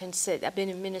wife and said, I've been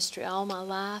in ministry all my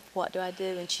life, what do I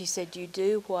do? And she said, you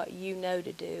do what you know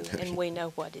to do, and we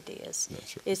know what it is.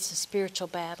 That's right. It's a spiritual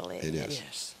battle, isn't It is.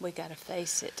 Yes. We got to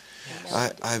face it. We know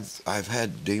what it is. I've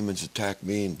had demons attack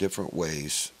me in different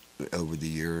ways over the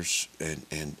years,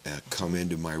 and come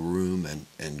into my room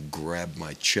and grab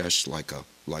my chest like a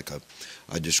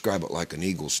I describe it like an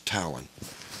eagle's talon,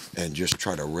 and just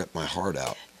try to rip my heart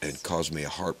out and cause me a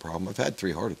heart problem. I've had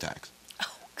 3 heart attacks.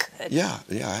 Oh, good. Yeah,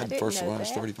 I had the first one when I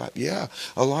was 35. Yeah,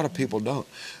 a lot of people don't,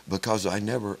 because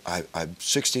I'm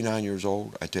 69 years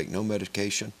old. I take no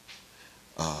medication.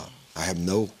 I have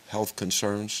no health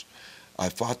concerns. I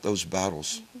fought those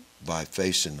battles by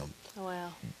facing them. Wow.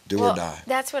 Do Well, or die.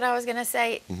 that's what I was going to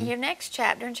say. Your next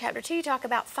chapter, in chapter 2, you talk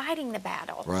about fighting the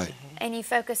battle. Right, And you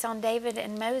focus on David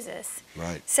and Moses.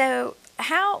 right. So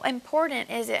how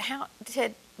important is it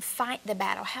to fight the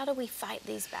battle? How do we fight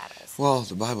these battles? Well,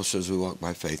 the Bible says we walk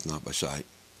by faith, not by sight.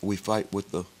 We fight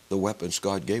with the weapons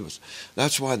God gave us.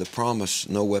 That's why the promise,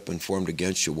 no weapon formed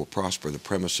against you will prosper, the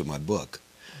premise of my book.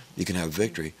 You can have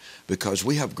victory, because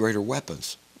we have greater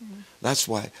weapons. That's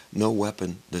why no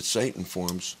weapon that Satan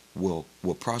forms will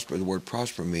prosper. The word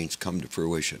prosper means come to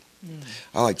fruition.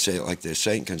 I like to say it like this: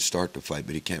 Satan can start the fight,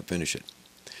 but he can't finish it.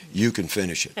 You can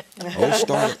finish it. Oh,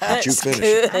 start it, but you finish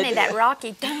it. I need that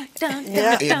Rocky dun dun dun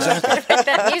Yeah, dun. exactly.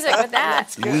 That music with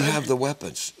that. We have the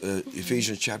weapons.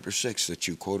 Ephesians chapter 6 that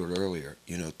you quoted earlier,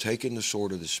 you know, taking the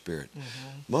sword of the Spirit.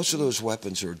 Most of those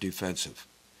weapons are defensive.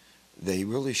 They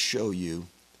really show you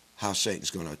how Satan's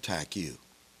going to attack you.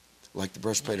 Like the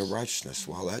breastplate of righteousness,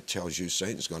 well, that tells you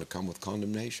Satan's going to come with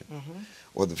condemnation.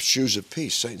 Or the shoes of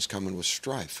peace, Satan's coming with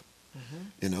strife.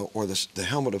 You know, or the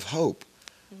helmet of hope,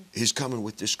 he's coming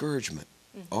with discouragement.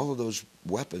 All of those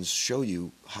weapons show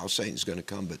you how Satan's going to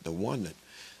come, but the one that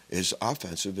is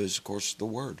offensive is, of course, the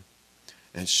Word.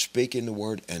 And speaking the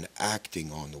Word and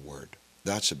acting on the Word.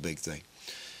 That's a big thing.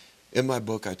 In my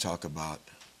book, I talk about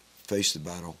face the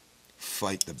battle,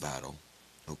 fight the battle,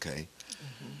 okay?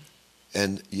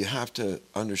 And you have to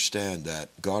understand that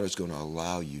God is going to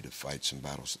allow you to fight some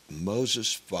battles.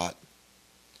 Moses fought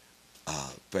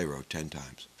Pharaoh 10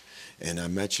 times. And I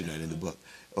mentioned that in the book.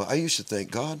 Well, I used to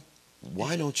think, God,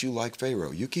 why don't you like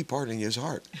Pharaoh? You keep hardening his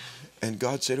heart. And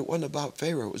God said it wasn't about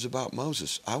Pharaoh, it was about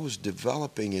Moses. I was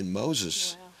developing in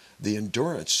Moses the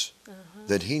endurance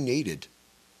that he needed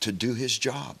to do his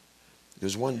job.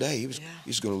 Because one day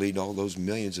he's going to lead all those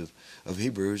millions of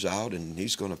Hebrews out, and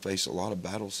he's going to face a lot of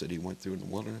battles that he went through in the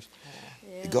wilderness.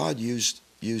 God used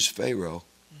Pharaoh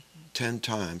 10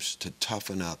 times to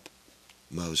toughen up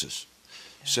Moses.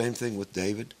 Same thing with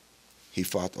David. He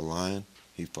fought the lion,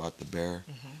 he fought the bear,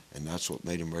 and that's what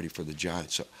made him ready for the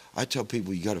giant. So I tell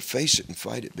people, you got to face it and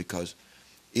fight it, because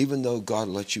even though God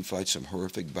lets you fight some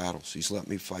horrific battles, he's let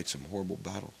me fight some horrible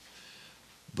battles,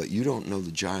 but you don't know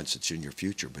the giants that's in your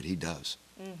future, but he does.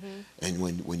 And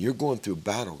when you're going through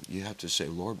battle, you have to say,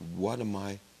 Lord, why am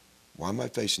I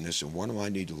facing this, and what do I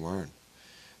need to learn?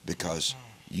 Because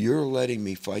you're letting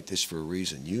me fight this for a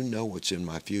reason. You know what's in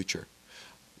my future.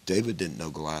 David didn't know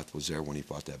Goliath was there when he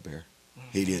fought that bear.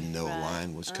 He didn't know a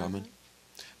lion was coming.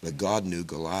 But God knew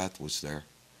Goliath was there.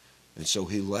 And so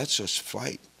he lets us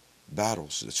fight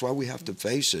battles. That's why we have to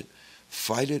face it.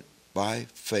 Fight it by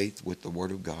faith with the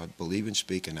Word of God. Believe and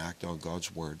speak and act on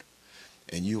God's Word.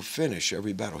 And you'll finish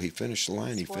every battle. He finished the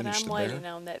lion, he finished the bear. I'm waiting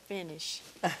on that finish.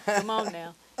 Come on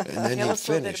now. And then Tell he us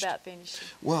a little bit finished. about finishing.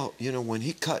 Well, you know, when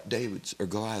he cut David's or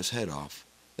Goliath's head off,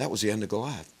 that was the end of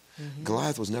Goliath.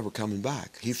 Goliath was never coming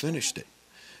back. He finished it.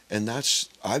 And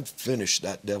I've finished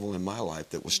that devil in my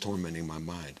life that was tormenting my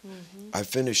mind. I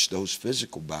finished those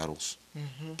physical battles,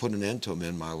 put an end to them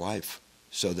in my life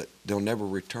so that they'll never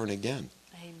return again.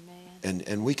 Amen.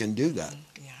 And we can do that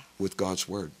with God's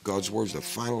Word. God's Word is the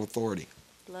final authority.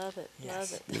 Love it.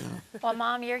 Love it. Yeah. Well,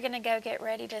 Mom, you're going to go get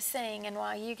ready to sing, and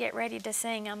while you get ready to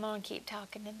sing, I'm going to keep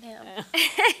talking to them.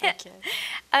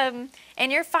 Okay.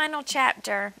 In your final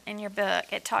chapter in your book,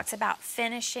 it talks about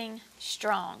finishing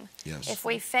strong. Yes. If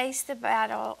we face the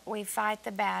battle, we fight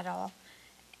the battle.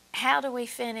 How do we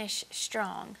finish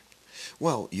strong?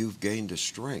 Well, you've gained a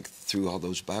strength through all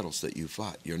those battles that you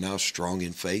fought. You're now strong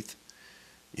in faith.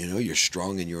 You know, you're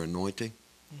strong in your anointing.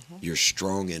 You're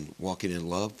strong in walking in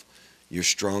love. You're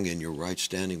strong in your right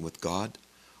standing with God.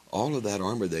 All of that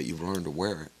armor that you've learned to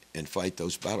wear and fight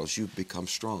those battles, you've become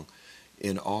strong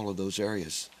in all of those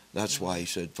areas. That's why he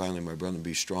said, finally, my brethren,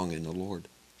 be strong in the Lord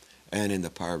and in the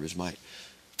power of his might.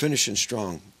 Finishing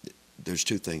strong, there's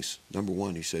two things. Number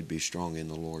one, he said, be strong in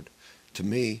the Lord. To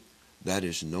me, that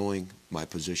is knowing my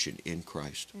position in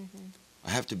Christ. I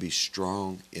have to be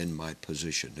strong in my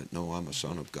position, that no, I'm a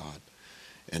son of God.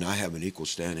 And I have an equal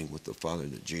standing with the Father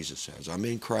that Jesus has. I'm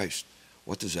in Christ.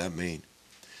 What does that mean?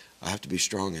 I have to be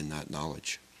strong in that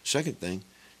knowledge. Second thing,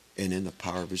 and in the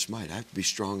power of his might. I have to be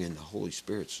strong in the Holy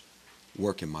Spirit's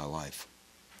work in my life.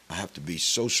 I have to be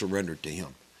so surrendered to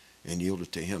him and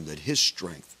yielded to him that his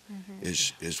strength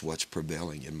is what's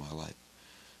prevailing in my life.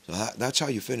 So that's how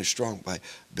you finish strong, by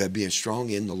being strong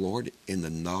in the Lord, in the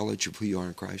knowledge of who you are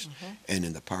in Christ, and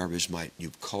in the power of his might.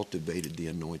 You've cultivated the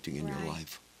anointing in your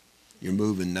life. You're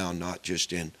moving now not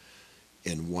just in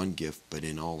one gift, but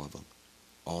in all of them,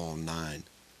 all 9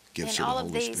 gifts of the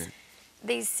Holy Spirit.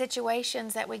 These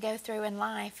situations that we go through in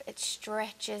life, it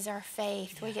stretches our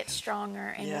faith. We get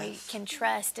stronger, and we can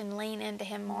trust and lean into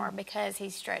him more because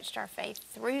he's stretched our faith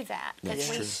through that.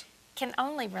 Because we can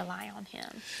only rely on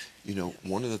him. You know,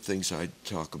 one of the things I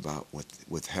talk about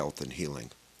with health and healing,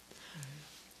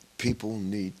 people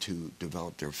need to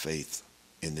develop their faith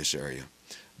in this area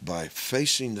by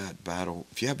facing that battle.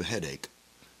 If you have a headache,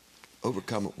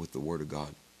 overcome it with the Word of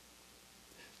God.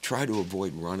 Try to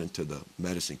avoid running to the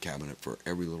medicine cabinet for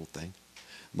every little thing.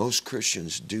 Most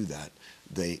Christians do that.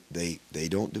 They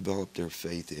don't develop their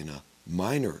faith in a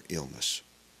minor illness.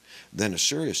 Then a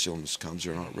serious illness comes,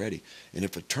 they're not ready. And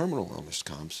if a terminal illness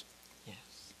comes,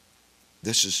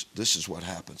 this is what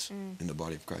happens in the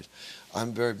body of Christ.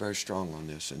 I'm very, very strong on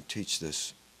this and teach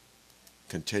this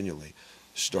continually.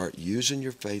 Start using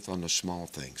your faith on the small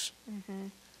things,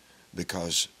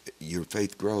 because your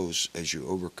faith grows as you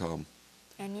overcome.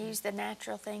 And use the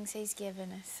natural things he's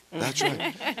given us. That's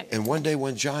right. And one day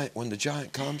when the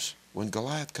giant comes, when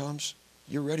Goliath comes,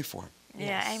 you're ready for him.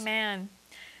 Yeah, amen.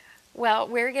 Well,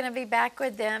 we're going to be back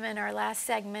with them in our last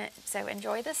segment. So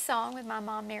enjoy this song with my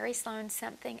mom, Mary Sloan,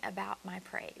 Something About My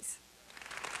Praise.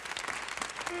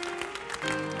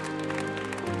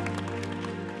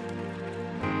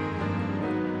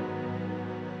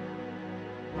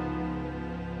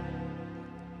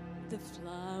 The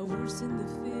flowers in the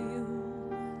field,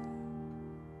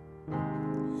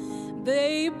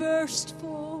 they burst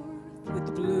forth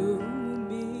with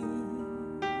blooming,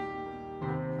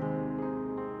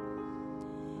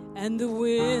 and the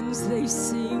winds, they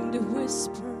seem to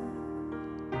whisper,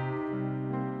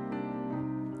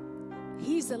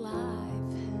 he's alive.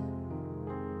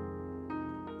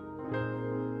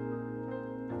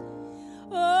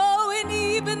 Oh, and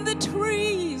even the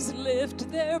trees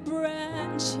lift their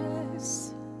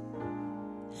branches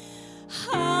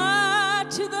high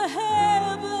to the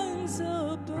heavens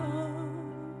above,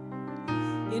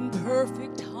 in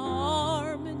perfect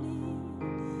harmony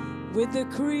with the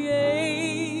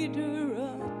Creator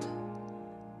up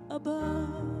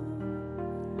above.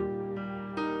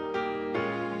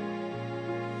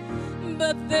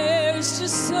 But there's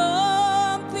just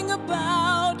something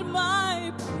about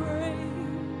my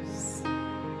praise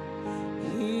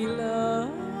he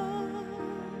loves,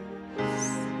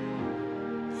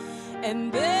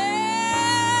 and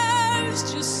there's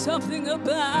just something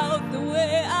about the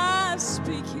way I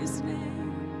speak his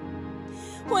name.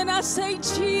 When I say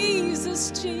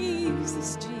Jesus,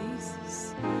 Jesus,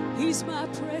 Jesus, he's my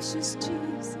precious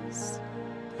Jesus.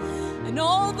 And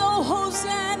although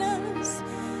hosannas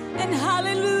and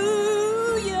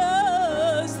hallelujahs,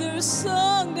 they're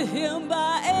sung to him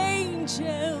by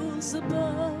angels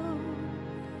above,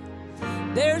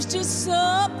 there's just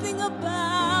something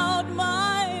about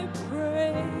my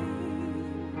praise.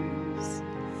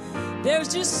 There's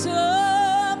just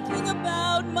something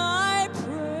about my praise.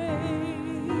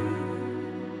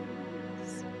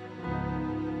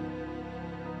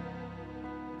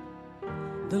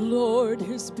 The Lord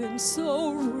has been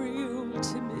so real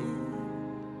to me.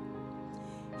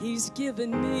 He's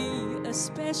given me a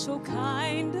special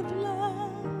kind of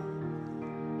love,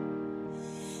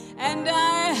 and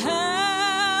I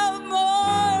have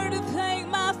more to thank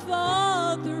my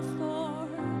Father for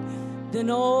than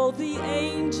all the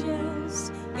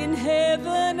angels in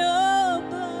heaven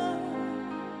above.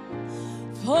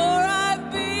 For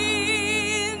I've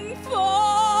been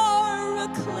for a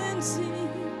cleansing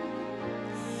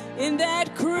in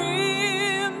that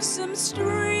crimson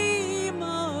stream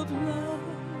of love.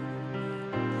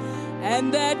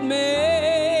 and that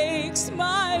makes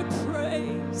my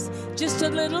praise just a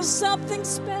little something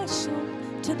special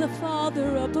to the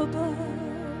Father up above.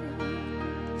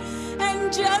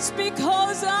 And just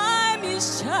because I'm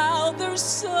his child, there's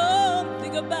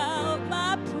something about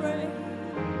my praise.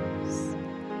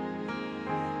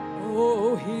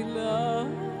 Oh, he loves.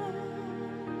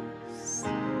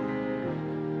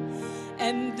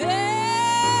 And there's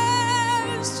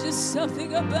just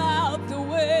something about the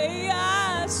way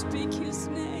I speak his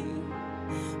name.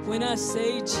 When I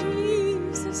say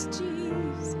Jesus,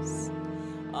 Jesus,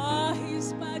 oh,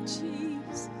 he's my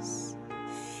Jesus.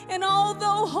 And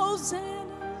although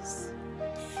hosannas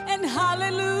and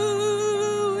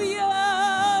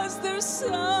hallelujahs, they're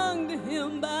sung to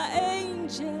him by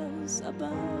angels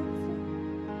above,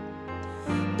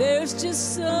 there's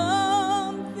just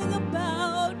something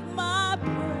about my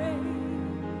praise,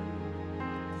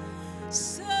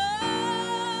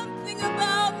 something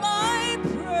about my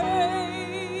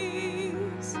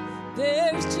praise.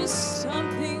 There's just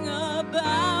something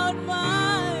about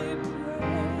my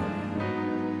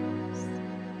praise.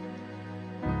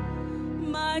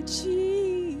 My Jesus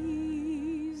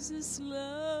loves.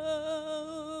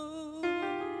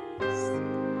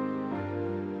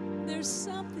 There's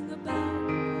something about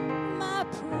my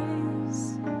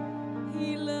praise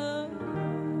he loves.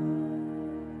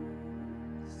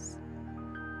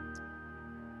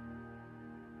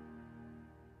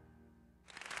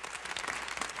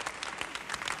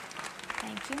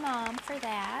 Thank you, Mom, for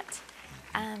that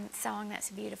song. That's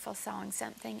a beautiful song,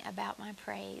 Something About My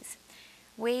Praise.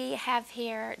 We have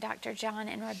here Dr. John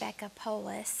and Rebecca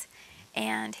Polis,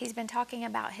 and he's been talking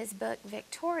about his book,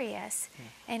 Victorious,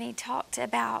 and he talked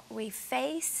about we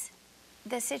face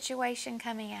the situation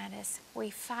coming at us, we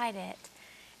fight it,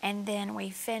 and then we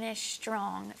finish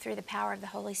strong through the power of the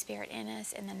Holy Spirit in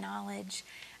us and the knowledge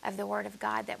of the Word of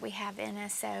God that we have in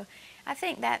us. So I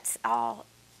think that's all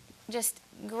just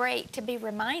great to be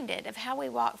reminded of how we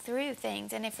walk through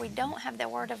things. And if we don't have the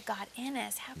Word of God in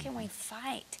us, how can we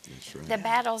fight the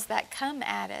battles that come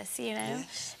at us, you know?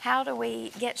 Yes. How do we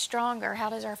get stronger? How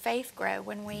does our faith grow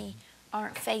when we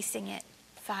aren't facing it,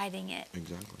 fighting it,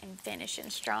 Exactly. and finishing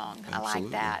strong? I Absolutely.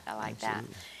 like that. I like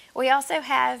Absolutely. that. We also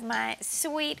have my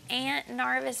sweet Aunt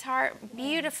Narvis Hart.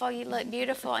 Beautiful. You look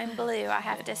beautiful in blue, I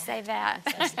have to say that.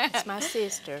 It's my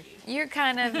sister. You're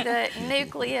kind of the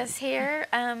nucleus here.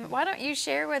 Why don't you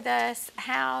share with us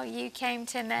how you came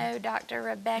to know Dr.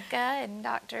 Rebecca and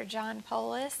Dr. John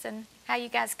Polis and how you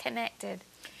guys connected?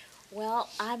 Well,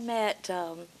 I met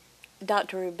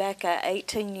Dr. Rebecca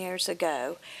 18 years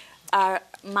ago.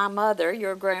 My mother,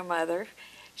 your grandmother,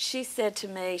 she said to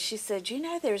me, she said, you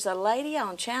know, there's a lady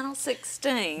on Channel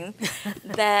 16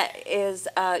 that is,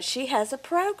 she has a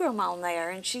program on there.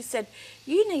 And she said,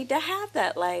 you need to have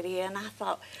that lady. And I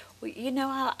thought, well, you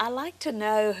know, I like to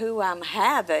know who I'm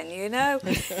having, you know.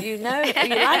 You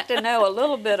like to know a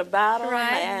little bit about them.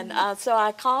 Right. And so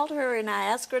I called her and I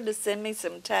asked her to send me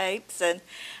some tapes. And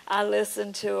I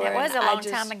listened to her. It was and a long I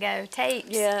just, time ago,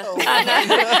 tapes. Yeah, I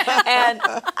know. And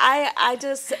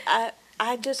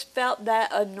I just felt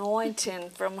that anointing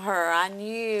from her. I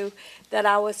knew that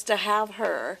I was to have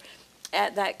her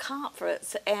at that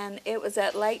conference, and it was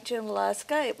at Lake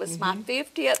Junaluska. It was my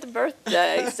 50th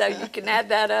birthday, so you can add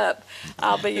that up.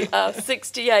 I'll be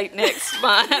 68 next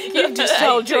month. You just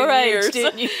told your 18 age, years.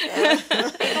 didn't you?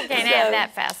 People can't have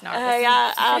that fast, Narvis. Hey,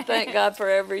 I thank God for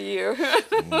every year.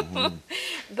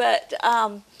 But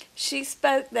she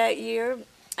spoke that year,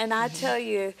 and I tell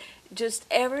you, just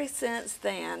ever since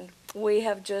then, we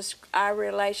have just, our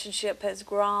relationship has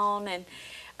grown, and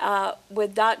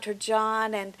with Dr.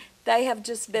 John, and they have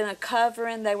just been a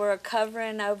covering. They were a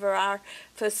covering over our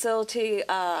facility,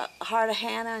 Heart of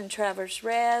Hannah and Traverse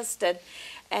Rest,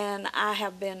 and I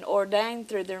have been ordained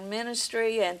through their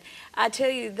ministry. And I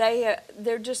tell you,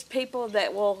 they're just people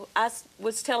that will. I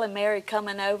was telling Mary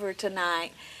coming over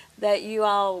tonight that you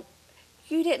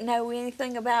didn't know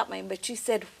anything about me, but you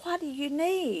said, what do you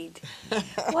need?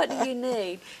 What do you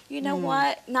need? You know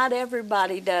what? Not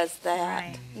everybody does that.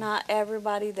 Right. Not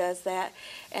everybody does that.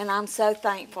 And I'm so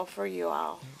thankful for you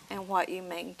all and what you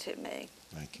mean to me.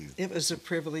 Thank you. It was a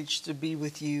privilege to be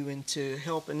with you and to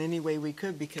help in any way we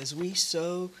could, because we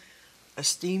so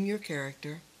esteem your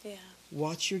character, Yeah.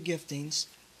 watch your giftings,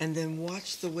 and then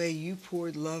watch the way you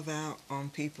poured love out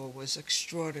on people was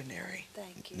extraordinary.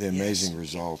 Thank you. The amazing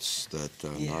results that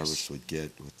Yes. Narvis would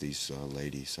get with these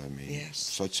ladies. I mean, Yes.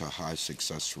 such a high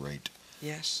success rate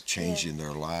Yes. changing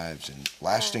their lives and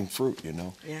lasting fruit, you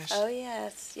know. Yes. Oh,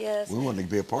 yes, yes. We want to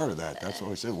be a part of that. That's what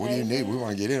we said. What do you need? We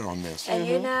want to get in on this. And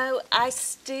you know, I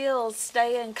still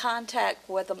stay in contact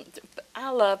with them. I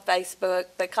love Facebook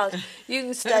because you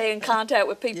can stay in contact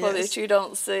with people Yes. that you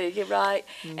don't see, right?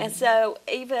 And so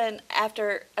even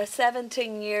after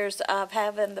 17 years of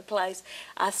having the place,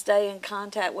 I stay in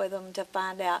contact with them to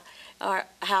find out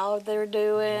how they're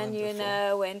doing, you Wonderful.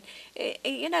 know. And,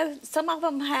 you know, some of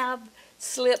them have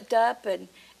slipped up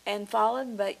and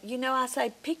fallen, but, you know, I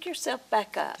say pick yourself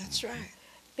back up. That's right.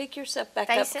 Pick yourself back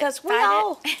Face up it, because we fight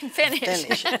all it, and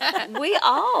finish. we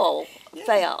all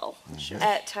fail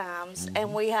at times,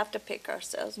 and we have to pick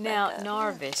ourselves Now, back up.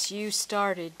 Narvis, you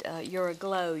started your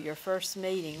Aglow, your first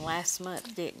meeting last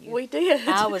month, didn't you? We did.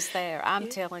 I was there. I'm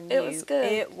telling you, It was good.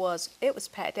 it was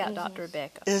packed out, Dr.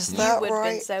 Rebecca. Is you that would have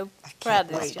been right? so I proud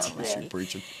can't of this wait. young Was she lady.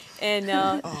 preaching?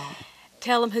 And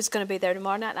tell them who's going to be there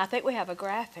tomorrow night. And I think we have a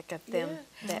graphic of them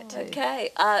that too. Okay,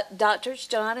 Doctors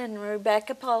John and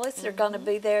Rebecca Polis are going to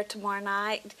be there tomorrow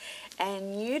night,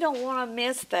 and you don't want to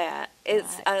miss that.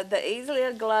 It's the Easily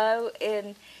Aglow,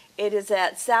 and it is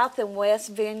at South and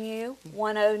West Venue,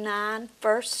 109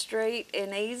 First Street in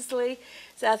Easley,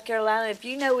 South Carolina. If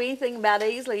you know anything about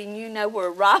Easley and you know where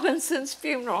Robinson's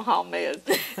Funeral Home is,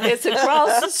 it's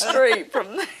across the street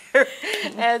from there.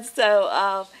 And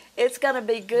so it's going to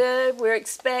be good. We're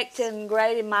expecting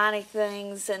great and mighty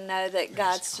things and know that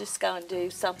God's just going to do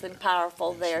something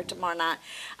powerful there tomorrow night.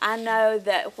 I know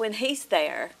that when He's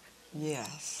there,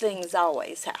 Yes. things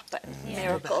always happen.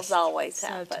 Miracles always So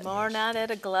happen. tomorrow night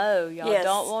at Aglow, y'all Yes.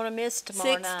 don't want to miss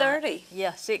tomorrow night. 6:30.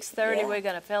 Yeah, 6:30. Yeah. We're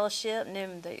going to fellowship and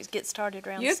then get started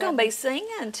around You're 7. going to be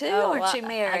singing too, Oh, aren't you, I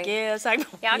Mary? guess. Y'all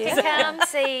Yeah. can come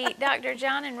see Dr.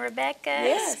 John and Rebecca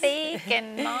Yes. speak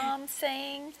and Mom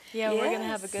sing. Yeah, we're going to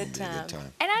have a Yes. good It'll be a time. good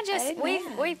time. And I just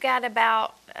Amen. we've got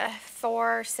about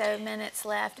 4 or so minutes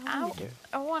left.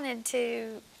 I wanted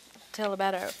to. Tell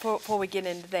about our, before we get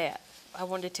into that, I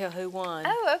wanted to tell who won.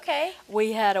 Oh, okay.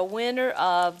 We had a winner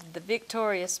of the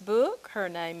victorious book. Her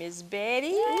name is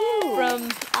Betty from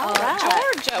All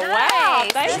right. Georgia. Wow,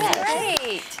 Nice. thank That's you.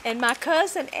 great. And my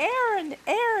cousin Aaron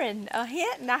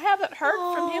Hinton, I haven't heard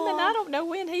from him, and I don't know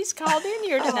when he's called in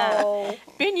here tonight. Oh.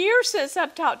 Been years since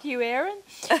I've talked to you, Aaron.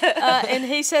 And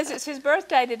he says it's his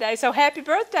birthday today, so happy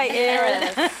birthday,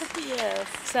 Aaron. Yes.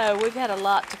 So we've had a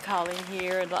lot to call in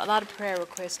here, and a lot of prayer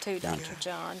requests too, Dr.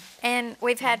 John. And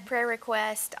we've had prayer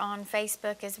requests on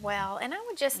Facebook as well. And I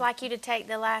would just like you to take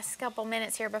the last couple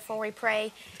minutes here before we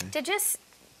pray to just,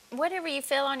 whatever you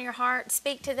feel on your heart,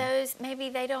 speak to those. Maybe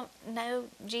they don't know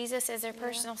Jesus as their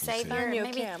personal Savior. Turn your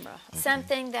Maybe camera.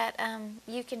 something that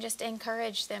you can just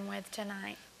encourage them with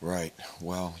tonight. Right.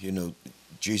 Well, you know,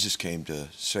 Jesus came to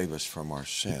save us from our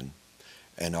sin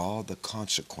and all the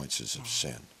consequences of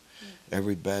sin.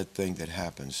 Every bad thing that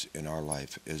happens in our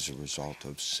life is a result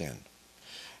of sin.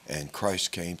 And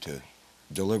Christ came to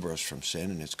deliver us from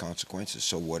sin and its consequences.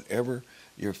 So whatever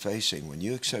you're facing, when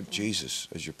you accept Jesus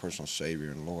as your personal Savior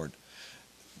and Lord,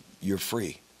 you're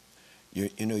free. You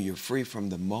know, you're free from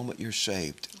the moment you're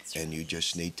saved, and you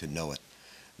just need to know it.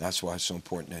 That's why it's so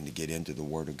important then to get into the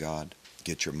Word of God,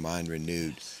 get your mind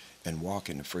renewed, and walk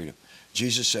into freedom.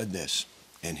 Jesus said this,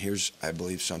 and here's, I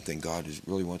believe, something God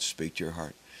really wants to speak to your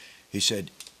heart. He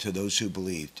said to those who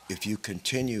believed, if you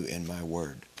continue in my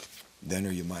word, then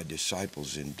are you my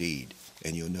disciples indeed,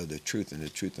 and you'll know the truth, and the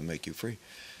truth will make you free.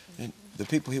 And the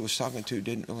people he was talking to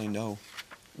didn't really know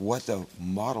what the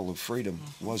model of freedom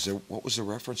was. What was the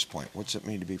reference point? What's it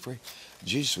mean to be free?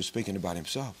 Jesus was speaking about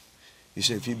himself. He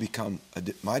said, if you become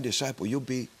my disciple, you'll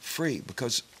be free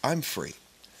because I'm free.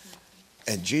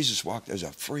 And Jesus walked as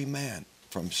a free man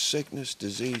from sickness,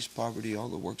 disease, poverty, all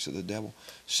the works of the devil,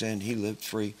 sin. He lived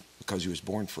free because he was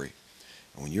born free.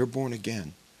 And when you're born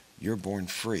again, you're born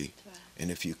free. And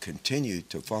if you continue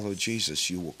to follow Jesus,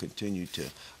 you will continue to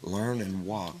learn and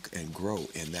walk and grow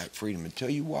in that freedom until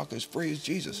you walk as free as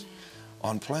Jesus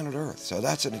on planet Earth. So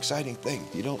that's an exciting thing.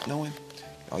 If you don't know him,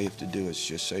 all you have to do is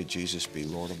just say, Jesus, be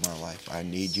Lord of my life. I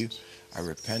need you. I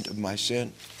repent of my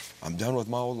sin. I'm done with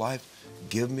my old life.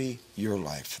 Give me your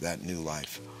life, that new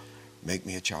life. Make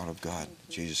me a child of God.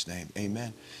 In Jesus' name,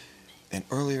 amen. And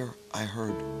earlier I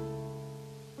heard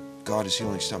God is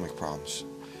healing stomach problems.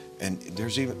 And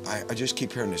there's even, I just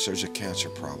keep hearing this, there's a cancer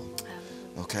problem.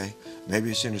 Okay? Maybe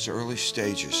it's in its early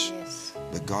stages. Yes.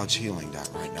 But God's healing that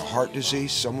right now. Heart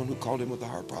disease, someone who called in with a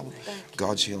heart problem,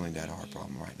 God's healing that heart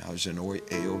problem right now. There's an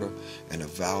aorta and a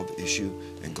valve issue,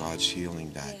 and God's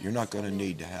healing that. You're not going to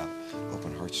need to have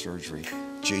open heart surgery.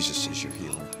 Jesus is your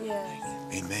healer.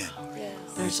 Yes. Amen. Yes.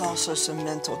 There's also some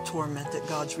mental torment that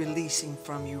God's releasing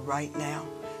from you right now.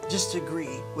 just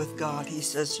agree with God. He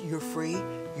says, you're free,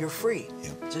 you're free.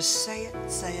 Yep. Just say it,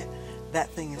 say it. That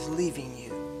thing is leaving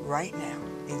you right now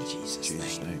in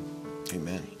Jesus' name.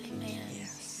 Amen. Amen.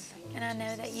 Yes. And I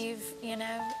know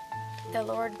that the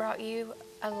Lord brought you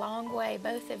a long way,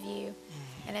 both of you,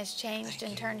 and has changed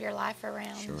and turned your life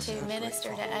around to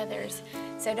minister to others.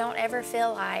 So don't ever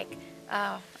feel like,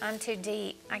 oh, I'm too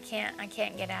deep. I can't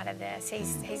get out of this.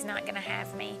 He's not going to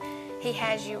have me. He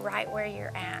has you right where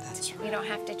you're at. That's right. You don't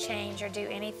have to change or do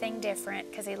anything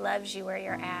different because He loves you where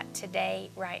you're at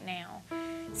today, right now.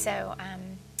 So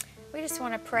we just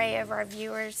want to pray over our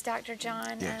viewers. Dr.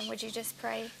 John, Yes. would you just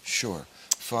pray? Sure.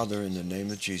 Father, in the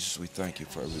name of Jesus, we thank you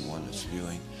for everyone that's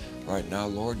viewing right now.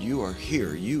 Lord, you are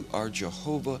here. You are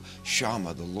Jehovah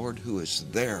Shammah, the Lord who is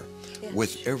there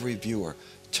with every viewer.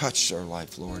 Touch their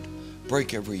life, Lord.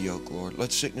 Break every yoke, Lord.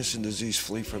 Let sickness and disease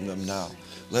flee from them now.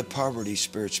 Let poverty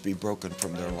spirits be broken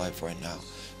from their life right now.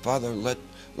 Father, let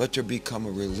there become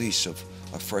a release of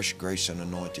a fresh grace and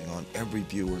anointing on every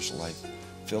viewer's life.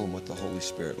 Fill them with the Holy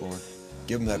Spirit, Lord.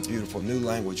 Give them that beautiful new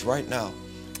language right now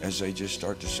as they just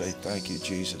start to say, thank you,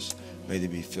 Jesus. May they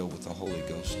be filled with the Holy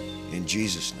Ghost. In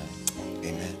Jesus'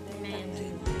 name, amen.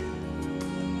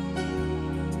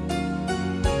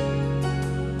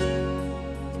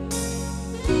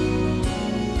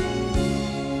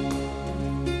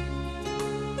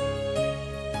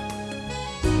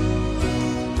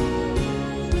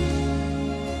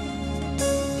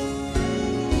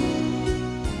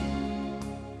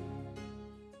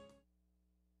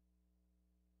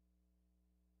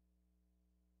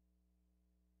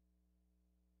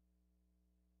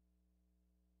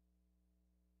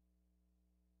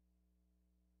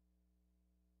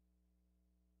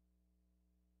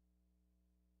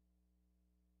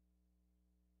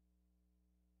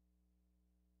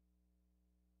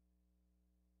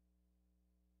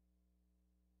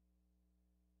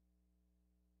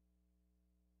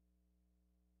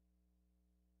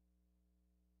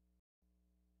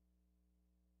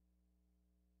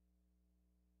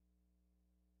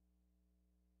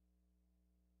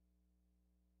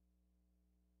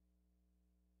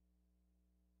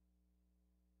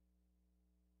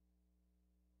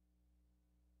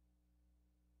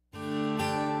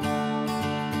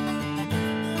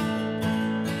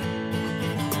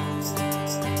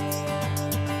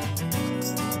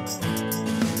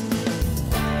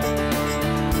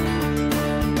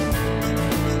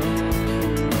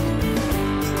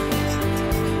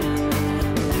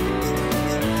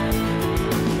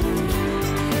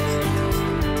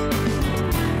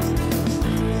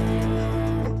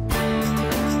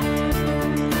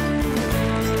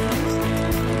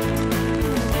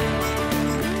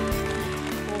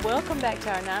 Back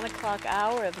to our 9 o'clock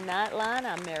hour of Nightline.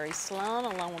 I'm Mary Sloan,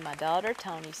 along with my daughter,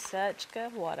 Toni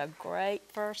Suchka. What a great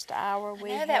first hour we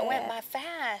had. That went by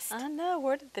fast. I know.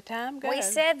 Where did the time go? We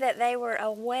said that they were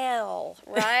a well,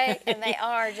 right? And they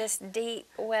are just deep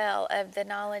well of the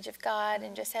knowledge of God,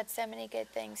 and just had so many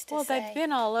good things to say. Well, they've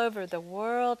been all over the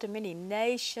world to many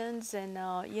nations, and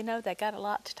they got a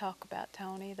lot to talk about,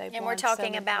 Toni. And we're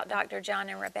talking about Dr. John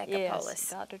and Rebecca Polis.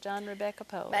 Dr. John and Rebecca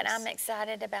Polis. But I'm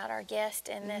excited about our guest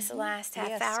in this last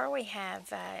half hour. We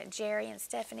have Jerry and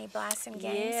Stephanie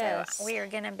Blassingame. Yes. So we are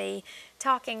going to be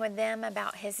talking with them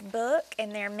about his book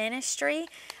and their ministry.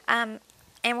 And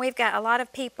we've got a lot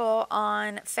of people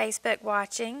on Facebook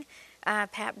watching.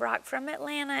 Pat Brock from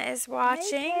Atlanta is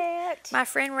watching. Hey, my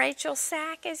friend Rachel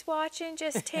Sack is watching,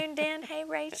 just tuned in. Hey,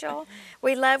 Rachel.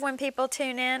 We love when people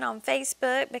tune in on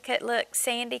Facebook because, look,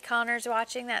 Sandy Connor's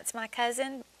watching. That's my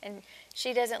cousin, and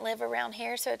she doesn't live around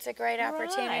here, so it's a great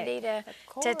opportunity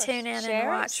to tune in and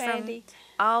watch Sandy from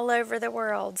all over the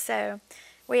world. So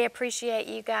we appreciate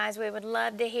you guys. We would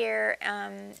love to hear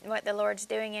what the Lord's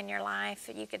doing in your life.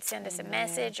 You could send us a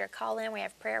message or call in. We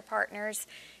have prayer partners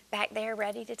back there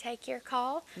ready to take your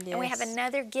call. Yes. And we have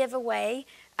another giveaway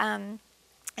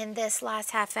in this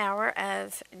last half hour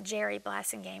of Jerry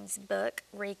Blassingame's book,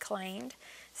 Reclaimed.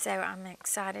 So I'm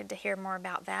excited to hear more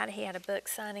about that. He had a book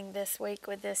signing this week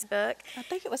with this book. I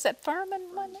think it was at Furman,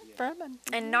 wasn't it? Furman.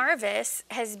 And Narvis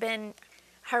has been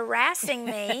harassing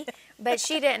me, but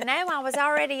she didn't know I was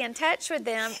already in touch with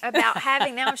them about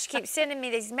having them. She keeps sending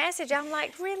me these messages. I'm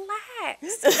like,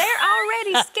 relax.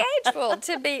 They're already scheduled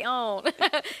to be on.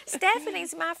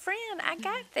 Stephanie's my friend. I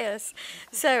got this.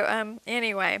 So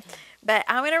anyway, but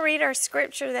I'm going to read our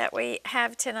scripture that we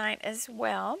have tonight as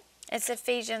well. It's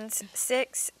Ephesians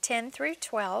 6:10 through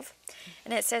 12.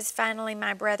 And it says, finally,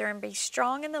 my brethren, be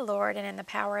strong in the Lord and in the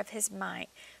power of his might.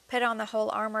 Put on the whole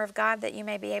armor of God that you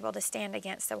may be able to stand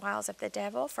against the wiles of the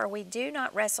devil. For we do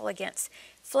not wrestle against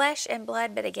flesh and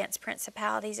blood, but against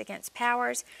principalities, against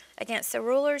powers, against the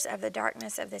rulers of the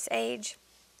darkness of this age,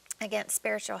 against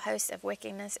spiritual hosts of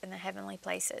wickedness in the heavenly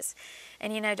places.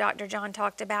 And you know, Dr. John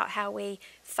talked about how we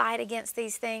fight against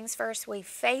these things. First, we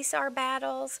face our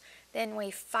battles, then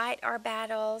we fight our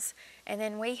battles, and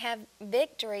then we have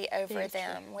victory over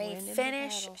them. We Winning the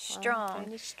finish battle. strong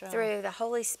Finish strong. through the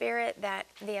Holy Spirit, that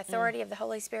the authority of the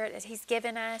Holy Spirit that He's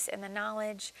given us, and the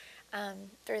knowledge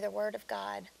through the Word of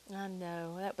God. I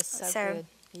know. That was so So- good.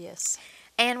 Yes.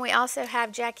 And we also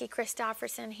have Jackie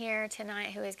Christopherson here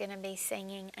tonight, who is going to be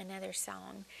singing another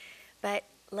song. But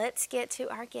let's get to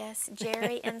our guests,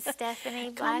 Jerry and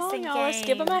Stephanie Come on, Blassingame. y'all. Let's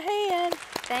give them a hand.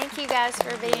 Thank you guys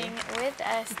for being with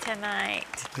us tonight.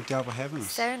 Thank y'all for having us.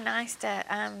 So nice to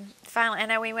finally. I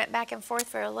know we went back and forth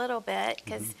for a little bit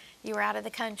because you were out of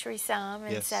the country some,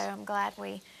 and Yes. so I'm glad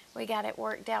we got it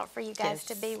worked out for you guys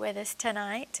to Yes. be with us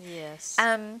tonight. Yes.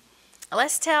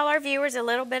 Let's tell our viewers a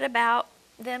little bit about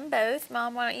them both.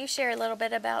 Mom, why don't you share a little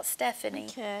bit about Stephanie,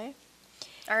 Okay.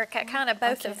 or kind of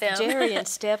both of them? Jerry and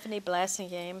Stephanie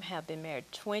Blassingame have been married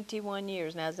 21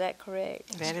 years. Now, is that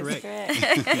correct? That is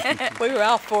Correct. correct. We were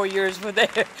all 4 years with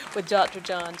Dr.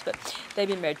 John's, but they've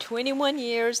been married 21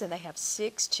 years and they have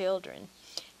 6 children.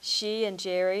 She and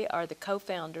Jerry are the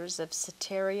co-founders of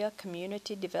Soteria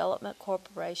Community Development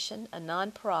Corporation, a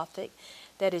nonprofit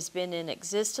that has been in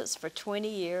existence for 20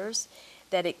 years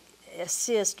that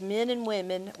assists men and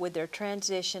women with their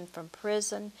transition from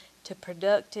prison to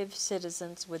productive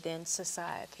citizens within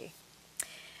society.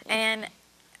 And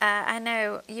I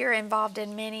know you're involved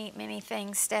in many, many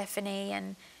things, Stephanie,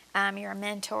 and you're a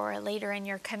mentor, a leader in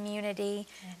your community.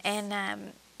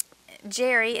 And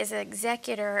Jerry is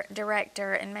executive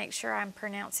director, and make sure I'm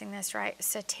pronouncing this right,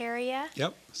 Soteria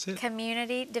Yep, that's it.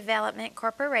 Community Development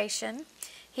Corporation.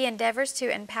 He endeavors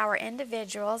to empower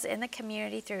individuals in the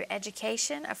community through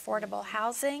education, affordable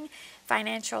housing,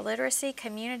 financial literacy,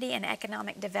 community and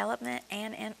economic development,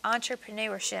 and in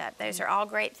entrepreneurship. Those are all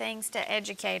great things to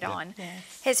educate on.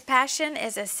 Yes. His passion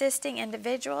is assisting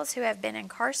individuals who have been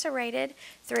incarcerated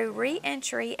through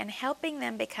re-entry and helping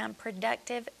them become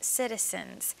productive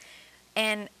citizens.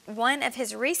 And one of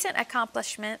his recent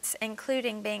accomplishments,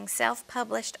 including being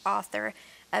self-published author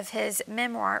of his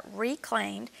memoir,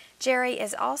 Reclaimed, Jerry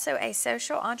is also a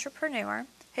social entrepreneur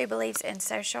who believes in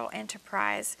social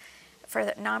enterprise for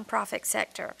the nonprofit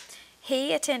sector.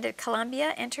 He attended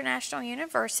Columbia International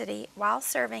University while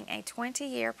serving a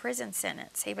 20-year prison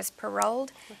sentence. He was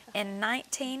paroled in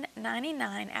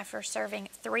 1999 after serving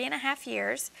 3.5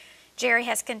 years. Jerry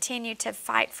has continued to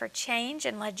fight for change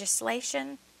in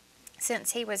legislation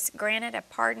since he was granted a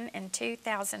pardon in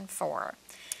 2004.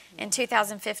 In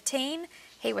 2015,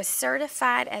 he was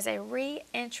certified as a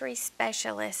re-entry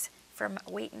specialist from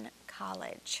Wheaton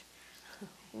College.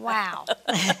 Wow.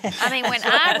 I mean, when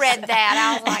I read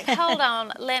that, I was like, hold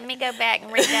on, let me go back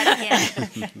and read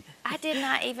that again. I did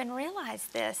not even realize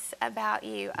this about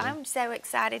you. I'm so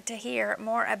excited to hear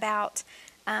more about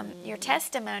your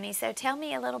testimony. So tell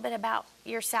me a little bit about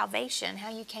your salvation, how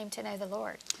you came to know the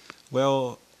Lord.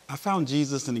 Well, I found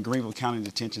Jesus in the Greenville County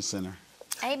Detention Center.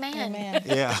 Amen. Amen.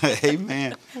 Yeah,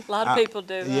 amen. A lot of people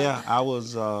do. Yeah, I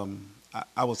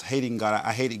was hating God.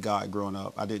 I hated God growing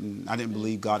up. I didn't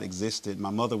believe God existed. My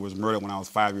mother was murdered when I was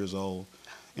 5 years old,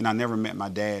 and I never met my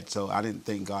dad, so I didn't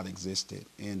think God existed.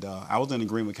 And I was in the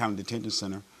Greenville County Detention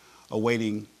Center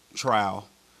awaiting trial.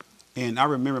 And I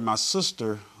remember my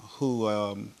sister who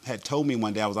had told me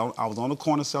one day I was on the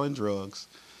corner selling drugs,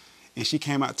 and she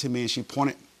came out to me and she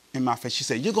pointed in my face. She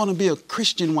said, "You're going to be a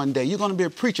Christian one day. You're going to be a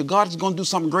preacher. God is going to do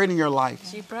something great in your life."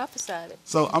 She prophesied it.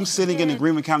 So I'm sitting in the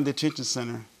Greenville County Detention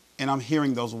Center, and I'm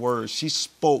hearing those words. She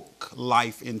spoke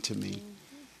life into me.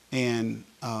 And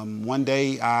one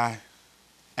day I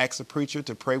asked a preacher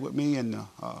to pray with me in the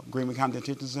Greenville County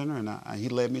Detention Center, and he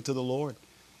led me to the Lord.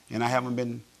 And I haven't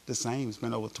been the same. It's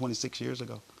been over 26 years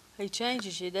ago. He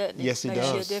changes you, doesn't he? Yes, he Makes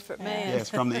does. you a different man. Yes,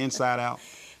 from the inside out.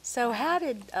 So how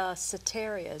did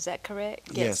Soteria, is that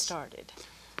correct, get Yes. started?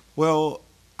 Well,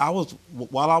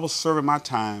 while I was serving my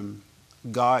time,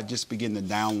 God just began to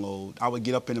download. I would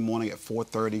get up in the morning at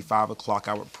 4:30, 5 o'clock.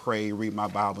 I would pray, read my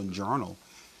Bible, and journal.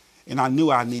 And I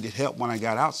knew I needed help when I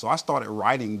got out, so I started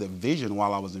writing the vision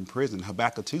while I was in prison.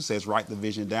 Habakkuk 2 says, write the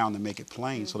vision down and make it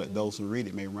plain so that those who read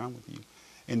it may run with you.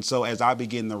 And so as I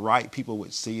began to write, people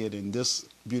would see it, and this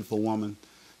beautiful woman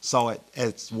saw it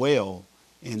as well.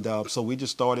 And so we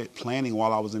just started planning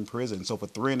while I was in prison. So for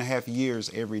 3.5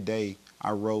 years, every day,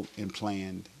 I wrote and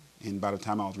planned. And by the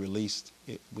time I was released,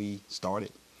 we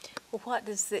started. Well, what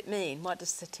does it mean? What does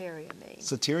soteria mean?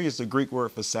 Soteria is the Greek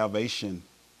word for salvation,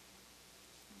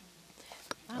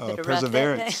 I better write that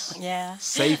perseverance, down. Yeah.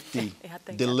 safety, I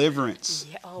think deliverance,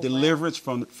 Yeah, oh, wow. deliverance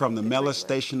from the Greek word.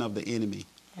 molestation of the enemy.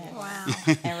 Wow.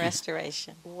 And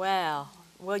restoration. Wow.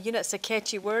 Well, you know, it's a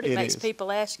catchy word. It It makes is.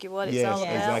 people ask you what it's Yes, all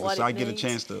about, exactly. what So it I get a means.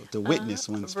 chance to witness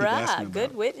when people ask me Right, about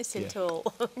good it. witnessing Yeah.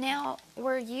 tool. Now,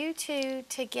 were you two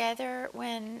together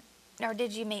when, or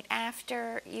did you meet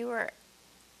after you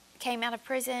came out of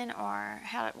prison, or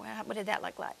what did that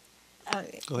look like? Go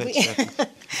ahead, We- Stephanie.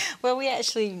 Well, we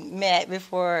actually met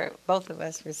before both of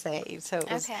us were saved. So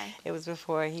Okay. it was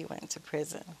before he went to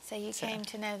prison. So you came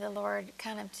to know the Lord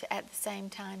kind of at the same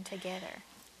time together.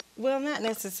 Well, not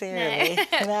necessarily.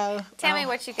 No. Tell me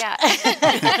what you got.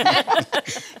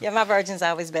 Yeah, my virgin's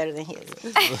always better than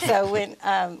his. So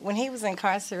when he was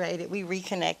incarcerated, we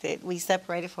reconnected. We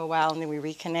separated for a while, and then we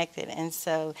reconnected. And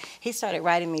so he started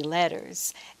writing me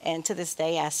letters. And to this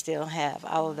day, I still have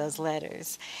all of those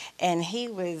letters. And he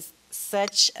was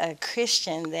such a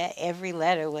Christian that every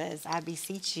letter was, I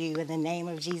beseech you in the name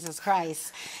of Jesus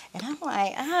Christ. And I'm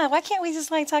like, why can't we just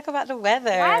like talk about the weather?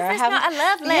 Why is this not a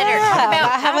love letter? Yeah, Talk about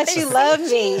about how much you love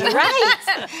me,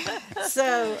 right?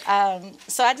 So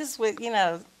I just would,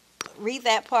 read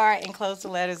that part and close the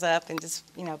letters up and just,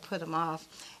 put them off.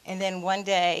 And then one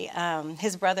day,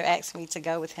 his brother asked me to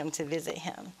go with him to visit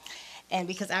him. And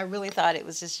because I really thought it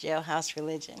was just jailhouse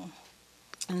religion.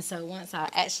 And so once I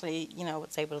actually,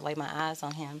 was able to lay my eyes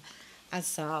on him, I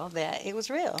saw that it was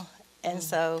real. And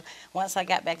so once I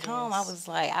got back home, I was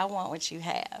like, I want what you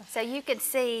have. So you could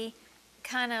see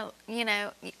kind of,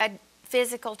 a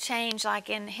physical change like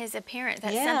in his appearance,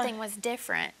 that Yeah. something was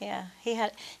different. Yeah, he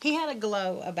had a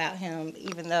glow about him,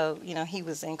 even though he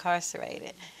was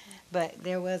incarcerated. But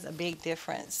there was a big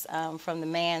difference from the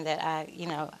man that I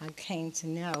came to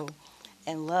know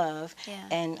and love. Yeah.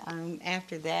 And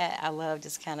after that, our love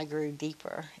just kind of grew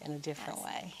deeper in a different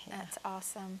way. Yeah. That's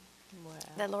awesome. Wow.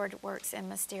 The Lord works in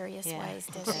mysterious Yeah. ways,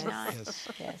 does he not? Yes.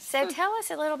 Yes. So tell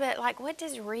us a little bit, like, what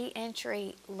does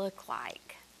reentry look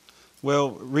like?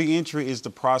 Well, reentry is the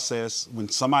process when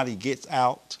somebody gets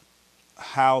out,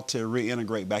 how to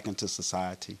reintegrate back into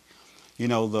society.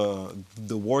 The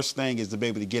worst thing is to be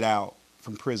able to get out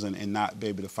from prison and not be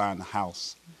able to find a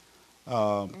house,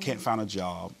 can't find a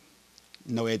job,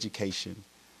 no education.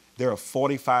 There are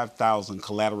 45,000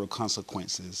 collateral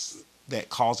consequences that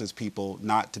causes people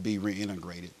not to be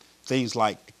reintegrated. Things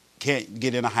like can't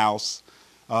get in a house,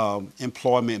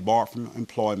 employment, barred from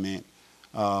employment,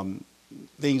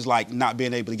 things like not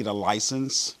being able to get a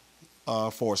license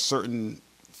for a certain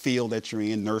field that you're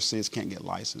in. Nurses can't get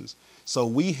licensed. So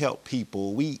we help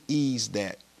people, we ease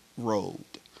that road.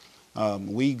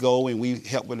 We go and we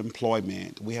help with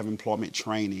employment. We have employment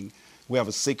training. We have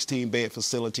a 16-bed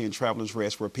facility in Travelers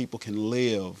Rest where people can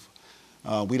live.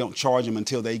 We don't charge them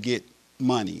until they get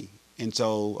money. And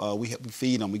so we help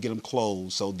feed them, we get them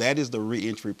clothes. So that is the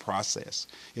reentry process.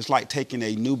 It's like taking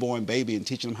a newborn baby and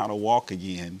teaching them how to walk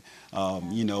again,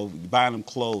 buying them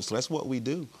clothes. So that's what we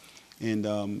do. And,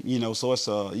 so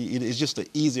it's just an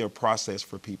easier process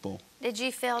for people. Did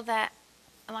you feel that,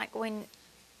 like, when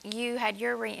you had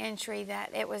your reentry,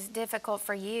 that it was difficult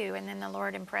for you, and then the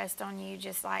Lord impressed on you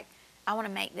just like, I want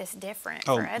to make this different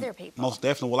for other people? Most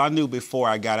definitely. Well, I knew before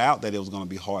I got out that it was going to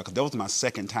be hard because that was my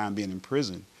second time being in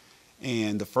prison.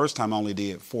 And the first time I only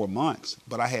did 4 months.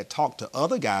 But I had talked to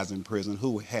other guys in prison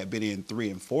who had been in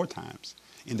 3 and 4 times.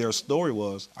 And their story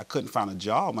was, I couldn't find a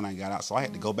job when I got out, so I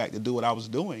had to go back to do what I was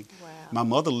doing. Wow. My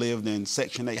mother lived in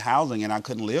Section 8 housing, and I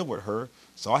couldn't live with her,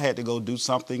 so I had to go do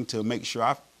something to make sure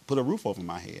I put a roof over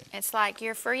my head. It's like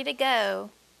you're free to go,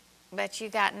 but you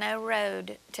got no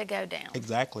road to go down.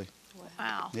 Exactly.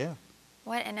 Wow. Yeah.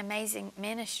 What an amazing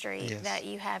ministry Yes. that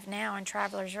you have now in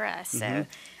Travelers Rest. Mhm.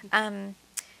 So,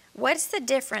 what's the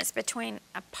difference between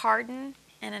a pardon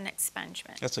and an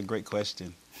expungement? That's a great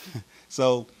question.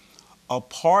 So a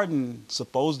pardon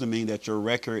supposed to mean that your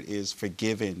record is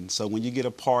forgiven. So when you get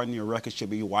a pardon, your record should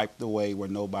be wiped away where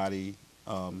nobody,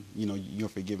 you're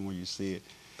forgiven when you see it.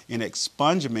 And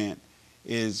expungement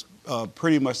is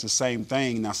pretty much the same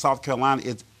thing. Now, South Carolina,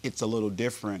 it's a little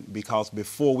different because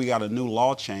before we got a new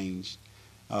law change,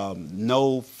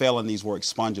 no felonies were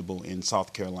expungible in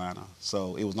South Carolina.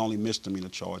 So it was only misdemeanor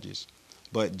charges.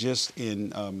 But just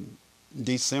in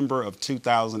December of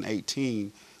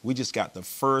 2018, we just got the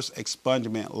first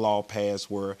expungement law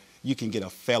passed where you can get a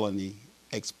felony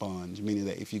expunged, meaning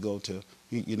that if you go to,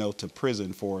 to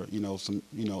prison for,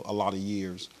 a lot of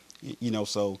years,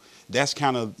 so that's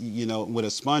kind of, with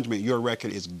expungement, your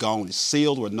record is gone. It's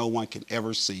sealed where no one can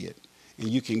ever see it. And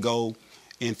you can go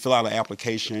and fill out an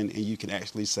application, and you can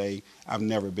actually say, I've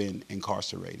never been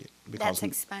incarcerated. That's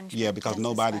expungement. Yeah, because That's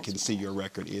nobody can see your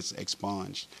record. It's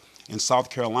expunged. In South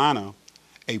Carolina,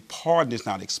 a pardon is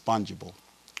not expungable,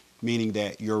 meaning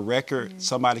that your record,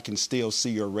 somebody can still see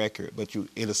your record, but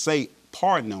it'll say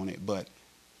pardon on it, but,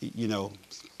 you know,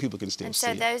 people can still see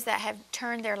it. And so those that have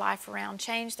turned their life around,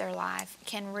 changed their life,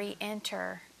 can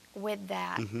re-enter with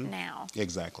that now.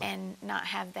 Exactly. And not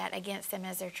have that against them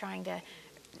as they're trying to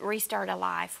restart a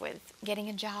life with getting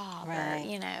a job Right. or,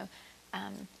 you know,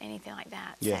 anything like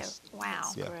that. Yes. So,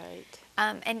 wow. Yeah. Great.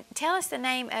 And tell us the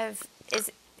name of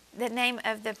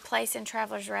the place in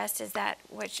Travelers Rest, is that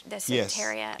the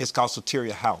Soteria? Yes, it's called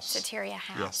Soteria House. Soteria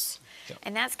House. Yes. Yep.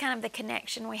 And that's kind of the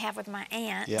connection we have with my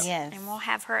aunt. Yeah. Yes. And we'll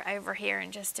have her over here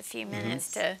in just a few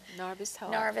minutes to Narvis Hall.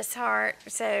 Narvis Heart.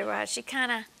 So she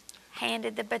kind of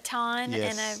handed the baton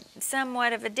Yes. in a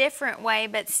somewhat of a different way,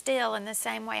 but still in the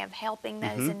same way of helping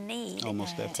those in need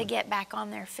Almost to definitely. get back on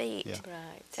their feet. Yeah.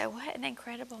 Right. So what an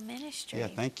incredible ministry. Yeah,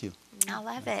 thank you. I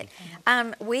love it.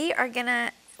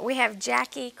 We have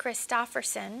Jackie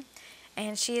Christofferson,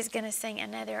 and she is gonna sing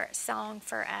another song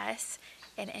for us,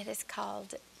 and it is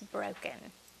called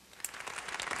Broken.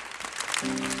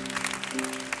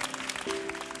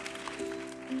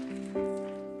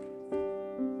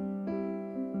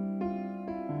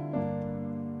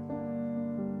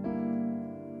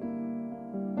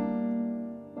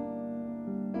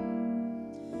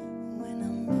 When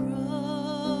I'm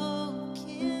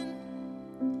broken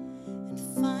and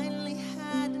finally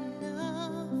had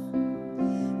enough,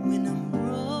 when I'm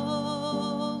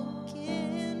broken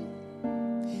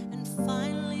and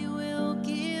finally will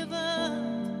give up,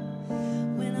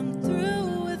 when I'm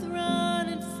through with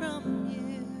running from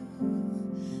you,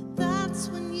 that's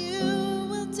when you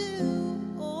will do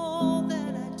all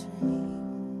that I dream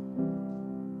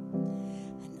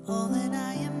and all that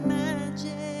I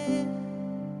imagine.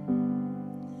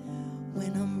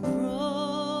 When I'm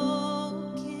broken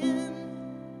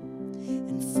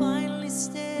and finally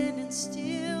standing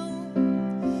still,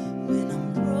 when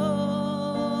I'm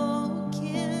broken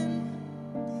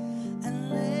and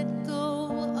let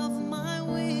go of my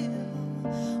will,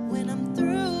 when I'm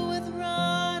through with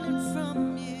running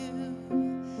from you,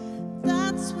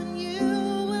 that's when you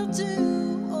will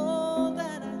do all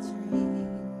that I dream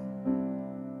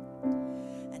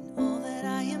and all that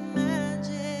I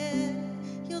imagine.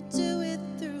 You'll do it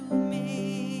through me.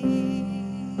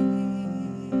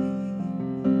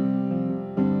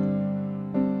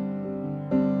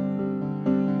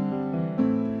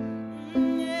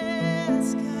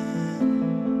 Yes, God.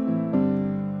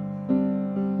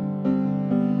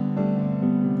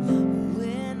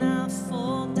 When I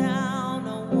fall down, I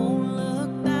won't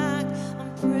look back.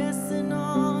 I'm pressing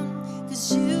on,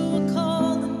 'cause you were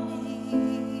calling me.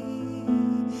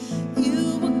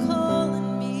 You were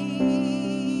calling me.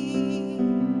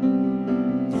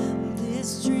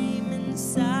 This dream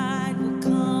inside will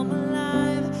come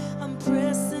alive. I'm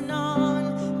pressing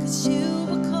on, 'cause you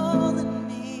were calling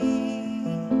me.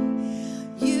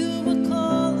 You were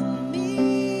calling me.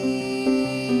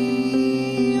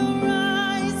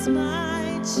 Arise,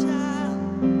 my child.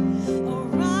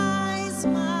 Arise,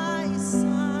 my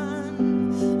son.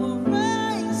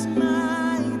 Arise,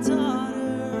 my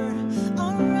daughter.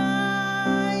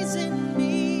 Arise in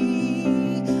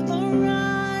me.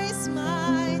 Arise,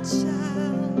 my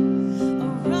child.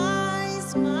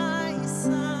 Arise, my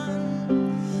son.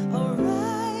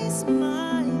 Arise,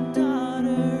 my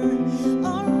daughter.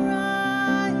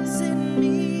 Arise in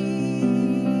me.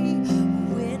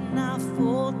 When I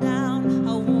fall down, I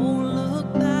won't look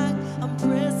back. I'm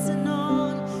pressing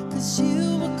on, 'cause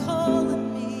you were calling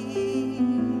me.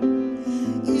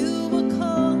 You were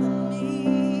calling me.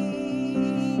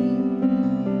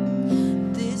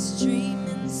 This dream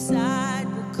inside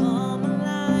will come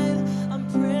alive. I'm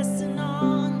pressing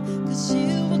on, 'cause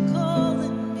you were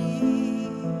calling me.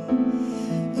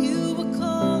 You were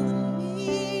calling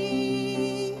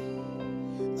me.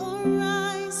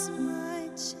 Arise, my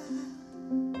child.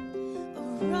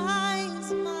 Arise,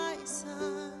 my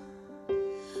son.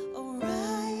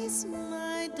 Arise,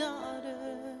 my daughter.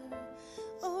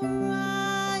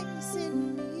 Arise in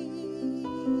me.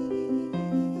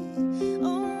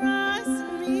 Arise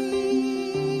in me.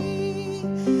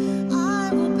 I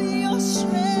will be your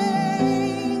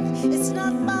strength. It's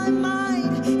not by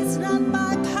might, it's not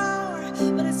by power,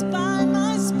 but it's by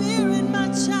my spirit, my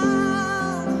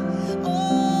child.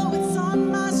 Oh, it's on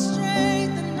my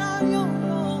strength and not your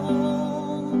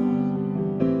own.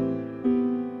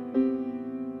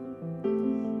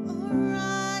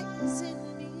 Arise in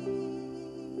me.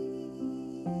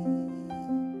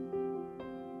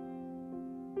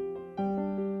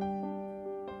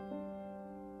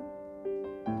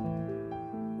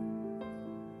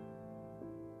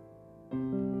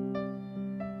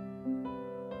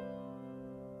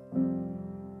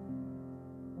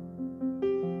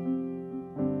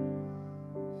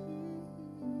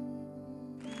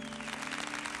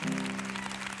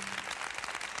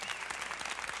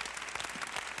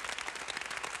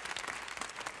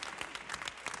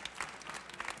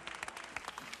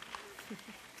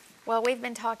 Well, we've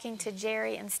been talking to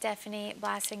Jerry and Stephanie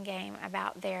Blassingame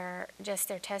about their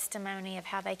testimony of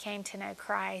how they came to know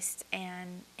Christ,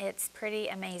 and it's pretty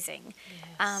amazing.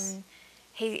 Yes.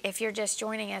 If you're just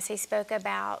joining us, he spoke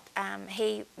about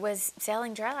he was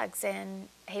selling drugs, and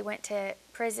he went to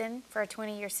prison for a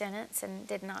 20-year sentence and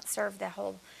did not serve the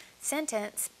whole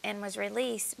sentence and was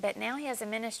released, but now he has a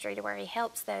ministry to where he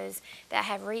helps those that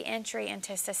have re-entry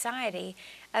into society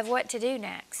of what to do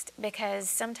next, because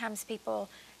sometimes people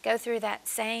go through that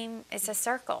same, it's a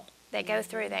circle they go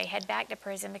through. They head back to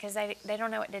prison because they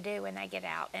don't know what to do when they get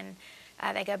out, and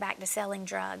they go back to selling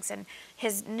drugs. And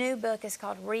his new book is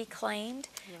called Reclaimed,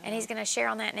 and he's going to share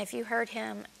on that. And if you heard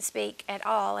him speak at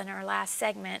all in our last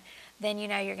segment, then you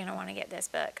know you're going to want to get this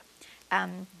book.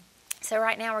 So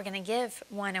right now we're going to give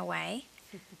one away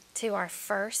to our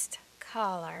first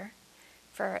caller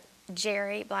for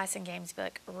Jerry Blassingame's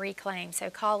book, Reclaim.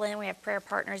 So call in. We have prayer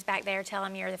partners back there. Tell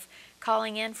them you're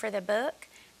calling in for the book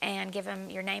and give them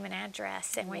your name and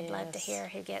address, and we'd love to hear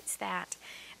who gets that.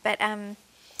 But I'm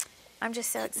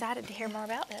just so excited to hear more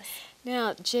about this.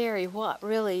 Now, Jerry, what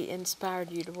really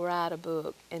inspired you to write a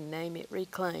book and name it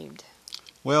Reclaimed?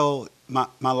 Well,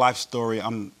 my life story,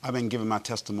 I've been giving my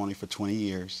testimony for 20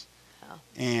 years. Oh.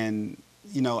 And,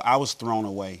 you know, I was thrown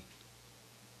away.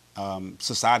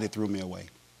 Society threw me away.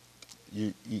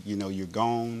 You know, you're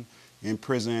gone, you're in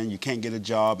prison, you can't get a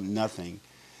job, nothing.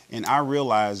 And I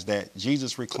realized that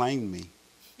Jesus reclaimed me.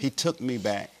 He took me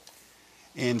back.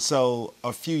 And so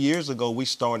a few years ago, we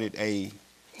started a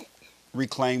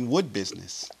reclaimed wood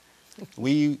business.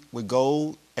 We would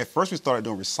go, at first we started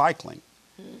doing recycling.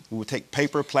 We would take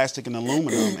paper, plastic, and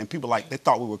aluminum, and people they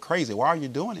thought we were crazy. Why are you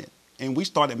doing it? And we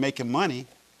started making money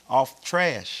off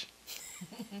trash.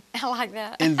 I like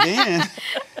that. And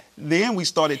then we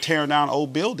started tearing down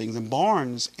old buildings and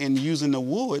barns and using the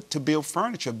wood to build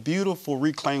furniture, beautiful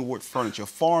reclaimed wood furniture,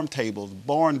 farm tables,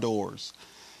 barn doors.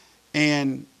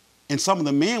 And some of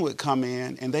the men would come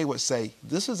in and they would say,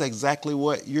 this is exactly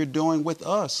what you're doing with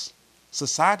us.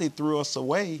 Society threw us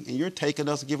away, and you're taking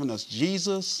us, giving us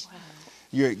Jesus. Wow.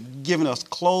 You're giving us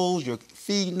clothes, you're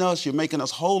feeding us, you're making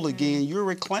us whole again, you're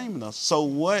reclaiming us. So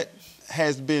what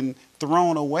has been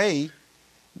thrown away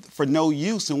for no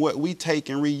use, and what we take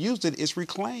and reuse it is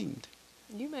reclaimed.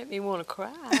 You make me want to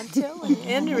cry, I'm telling you,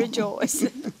 and to rejoice.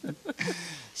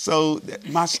 So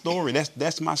my story,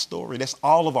 that's my story. That's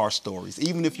all of our stories.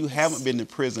 Even if you haven't been to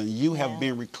prison, you have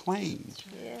been reclaimed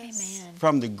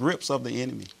from the grips of the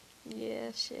enemy.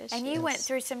 Yes, yes. And you went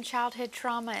through some childhood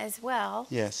trauma as well.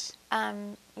 Yes.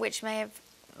 Which may have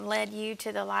led you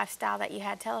to the lifestyle that you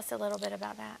had. Tell us a little bit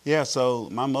about that. Yeah, so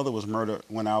my mother was murdered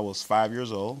when I was 5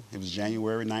 years old. It was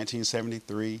January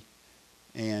 1973,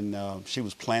 and she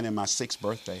was planning my 6th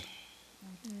birthday.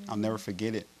 I'll never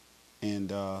forget it. And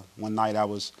one night I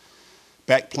was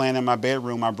back playing in my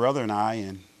bedroom, my brother and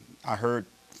I heard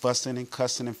fussing and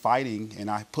cussing and fighting, and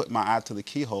I put my eye to the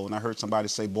keyhole, and I heard somebody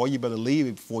say, boy, you better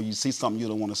leave before you see something you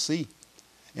don't want to see.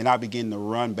 And I began to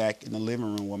run back in the living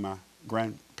room where my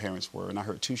grandparents were, and I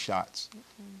heard 2 shots.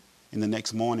 And the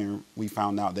next morning, we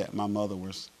found out that my mother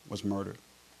was murdered.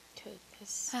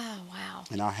 Goodness. Oh, wow.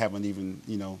 And I haven't even,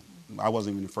 you know, I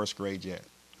wasn't even in 1st grade yet.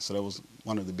 So that was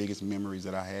one of the biggest memories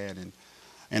that I had.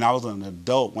 And I was an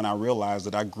adult when I realized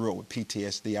that I grew up with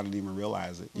PTSD. I didn't even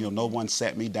realize it. You know, no one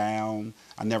sat me down.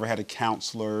 I never had a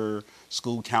counselor.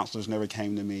 School counselors never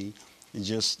came to me. I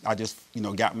just, you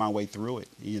know, got my way through it,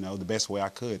 you know, the best way I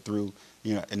could through,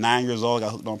 you know, at 9 years old, I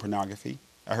got hooked on pornography.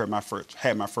 I had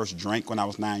my first drink when I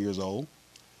was 9 years old.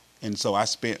 And so I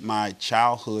spent my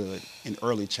childhood and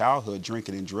early childhood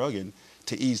drinking and drugging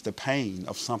to ease the pain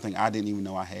of something I didn't even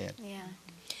know I had. Yeah.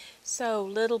 So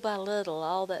little by little,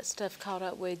 all that stuff caught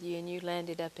up with you, and you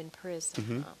landed up in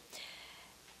prison.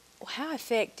 How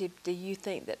effective do you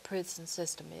think that prison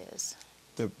system is?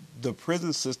 The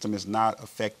prison system is not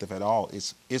effective at all.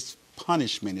 It's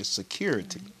punishment. It's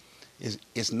security.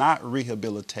 It's not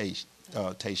rehabilitation.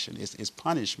 It's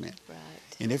punishment. Right.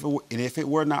 And if it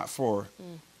were not for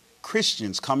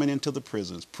Christians coming into the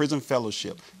prisons, prison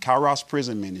fellowship, Kairos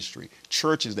prison ministry,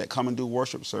 churches that come and do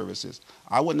worship services,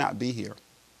 I would not be here.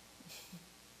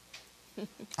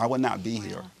 I would not be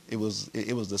here. It was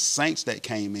the saints that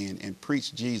came in and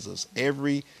preached Jesus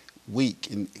every week,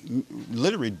 and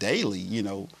literally daily, you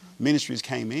know, ministries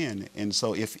came in. And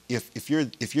so if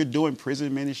you're doing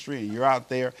prison ministry and you're out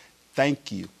there,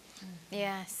 thank you.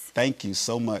 Yes. Thank you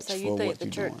so much for what you're doing. So you think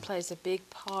the church plays a big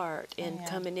part in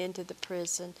coming into the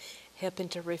prison, helping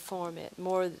to reform it?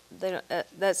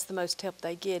 That's the most help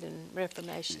they get in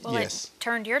reformation. Well, it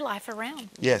turned your life around.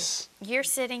 Yes. You're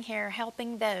sitting here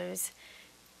helping those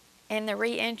in the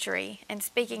reentry. And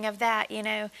speaking of that, you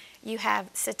know, you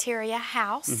have Soteria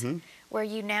House, where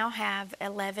you now have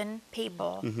 11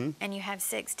 people and you have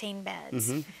 16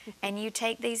 beds. And you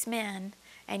take these men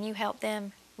and you help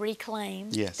them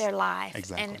reclaim their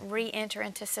life and re-enter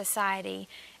into society.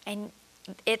 And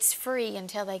it's free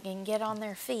until they can get on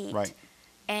their feet. Right.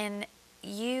 And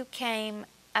you came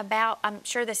about, I'm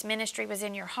sure this ministry was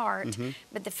in your heart,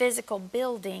 but the physical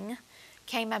building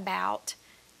came about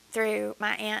through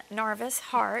my Aunt Narva's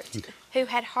heart, who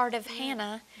had Heart of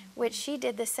Hannah, which she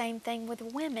did the same thing with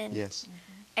women. Yes.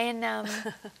 And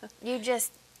you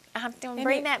just, I'm going to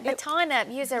bring that baton up,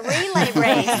 use a relay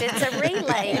race. It's a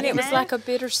relay. And it was like a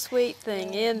bittersweet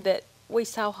thing in that we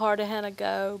saw Heart of Hannah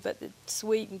go, but the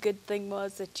sweet and good thing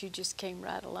was that you just came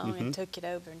right along and took it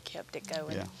over and kept it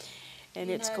going. Yeah. And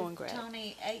You it's know, going great.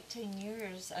 Toni, 18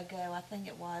 years ago, I think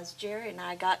it was, Jerry and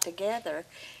I got together,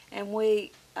 and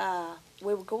we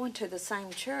were going to the same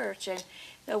church,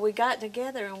 and we got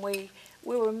together, and we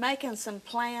were making some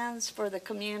plans for the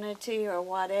community or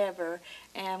whatever,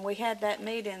 and we had that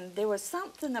meeting. There was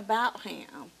something about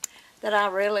him that I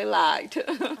really liked,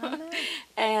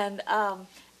 and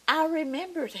I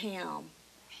remembered him.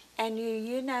 And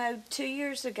you know, 2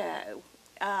 years ago,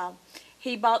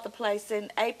 he bought the place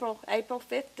in April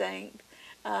 15th,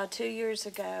 2 years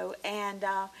ago, and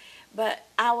but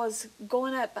I was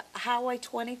going up Highway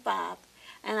 25,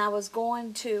 and I was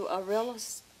going to a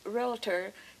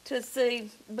realtor to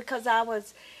see, because I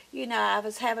was, you know, I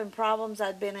was having problems.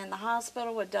 I'd been in the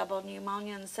hospital with double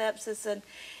pneumonia and sepsis,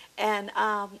 and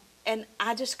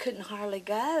I just couldn't hardly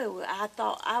go. I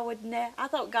thought I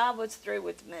thought God was through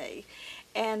with me.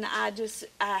 And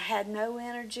I had no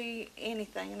energy,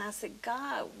 anything. And I said,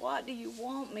 God, what do you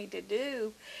want me to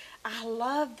do? I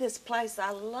love this place.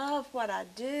 I love what I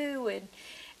do.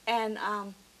 And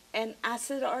I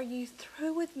said, are you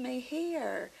through with me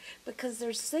here? Because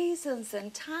there's seasons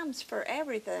and times for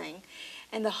everything.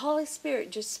 And the Holy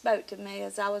Spirit just spoke to me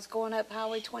as I was going up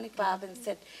Highway 25 and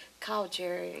said, call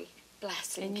Jerry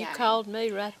Blassingame. And you called me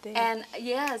right then. And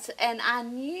yes, and I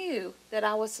knew that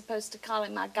I was supposed to call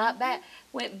him. I got back,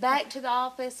 went back to the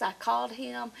office. I called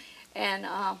him, and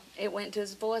it went to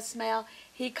his voicemail.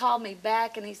 He called me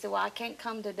back, and he said, well, I can't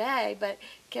come today, but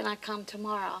can I come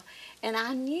tomorrow? And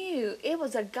I knew it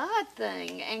was a God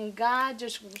thing, and God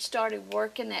just started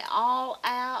working it all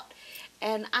out.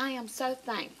 And I am so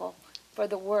thankful for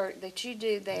the work that you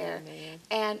do there. Amen.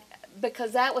 And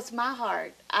because that was my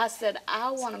heart. I said,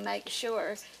 I want to make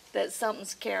sure that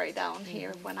something's carried on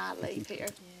here when I leave here.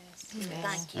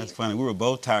 Thank you. That's funny. We were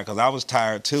both tired because I was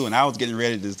tired too, and I was getting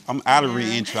ready to. I'm out of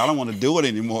re-entry. I don't want to do it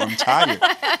anymore. I'm tired.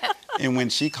 And when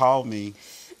she called me,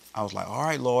 I was like, "All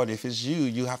right, Lord, if it's you,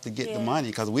 you have to get the money,"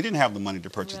 because we didn't have the money to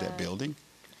purchase that building.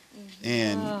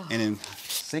 And in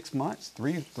 6 months,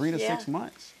 three to 6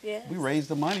 months, we raised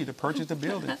the money to purchase the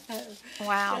building.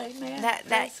 Wow. Amen. That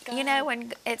Praise you know,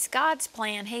 when it's God's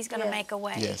plan, He's going to make a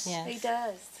way. Yes. He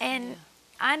does. And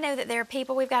I know that there are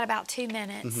people, we've got about 2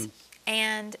 minutes,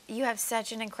 and you have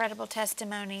such an incredible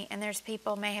testimony, and there's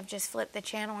people may have just flipped the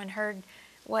channel and heard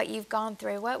what you've gone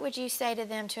through. What would you say to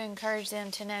them to encourage them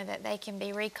to know that they can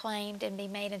be reclaimed and be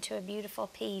made into a beautiful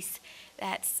piece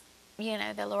that's, you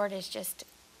know, the Lord has just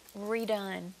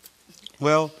redone?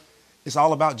 Well, it's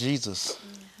all about Jesus.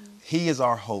 He is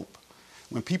our hope.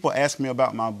 When people ask me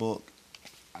about my book,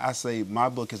 I say my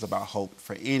book is about hope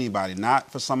for anybody,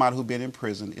 not for somebody who's been in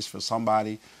prison. It's for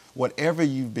somebody, whatever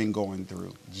you've been going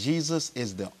through. Jesus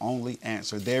is the only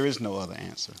answer. There is no other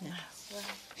answer.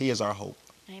 He is our hope.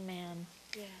 Amen.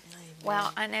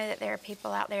 Well, I know that there are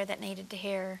people out there that needed to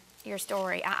hear your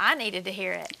story. I needed to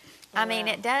hear it. I mean,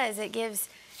 it does. It gives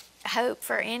hope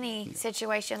for any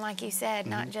situation, like you said,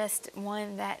 not just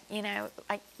one that, you know,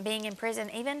 like being in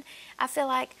prison. Even, I feel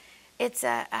like it's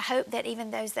a hope that even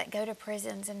those that go to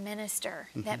prisons and minister,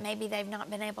 that maybe they've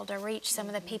not been able to reach some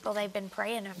of the people they've been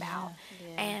praying about.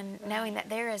 And knowing that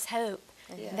there is hope,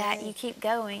 that you keep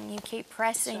going, you keep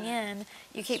pressing in,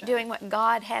 you keep doing what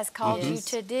God has called you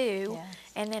to do,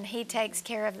 and then He takes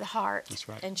care of the heart. That's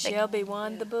right. And Shelby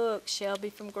won the book. Shelby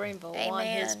from Greenville won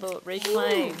his Amen. book,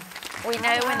 Reclaim. We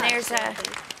know when there's a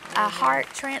heart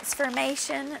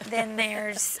transformation, then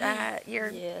there's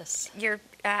your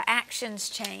actions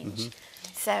change.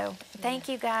 So thank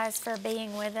you guys for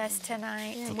being with us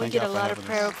tonight. And we thank get a y'all for lot of having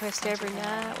prayer us. requests every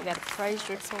night. We got a praise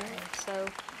report. So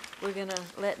we're going to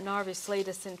let Narvis lead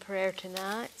us in prayer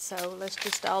tonight. So let's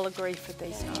just all agree for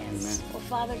these nights. Well,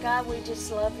 Father God, we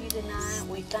just love you tonight.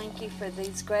 We thank you for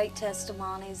these great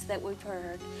testimonies that we've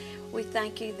heard. We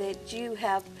thank you that you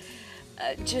have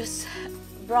just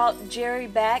brought Jerry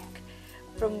back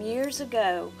from years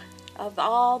ago of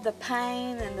all the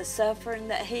pain and the suffering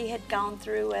that he had gone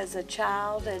through as a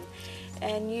child,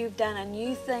 and you've done a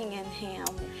new thing in him.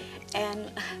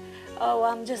 And oh,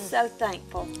 I'm just so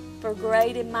thankful for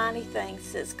great and mighty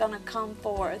things that's going to come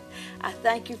forth. I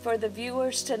thank you for the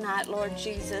viewers tonight, Lord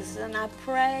Jesus, and I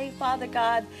pray, Father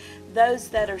God, those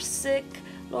that are sick,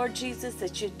 Lord Jesus,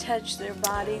 that you touch their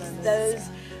bodies, those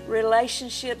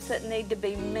relationships that need to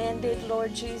be mended,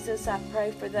 Lord Jesus. I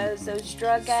pray for those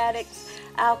drug addicts,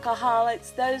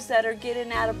 alcoholics, those that are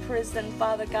getting out of prison,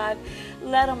 Father God.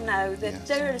 Let them know that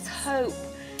there is hope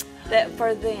that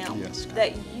for them,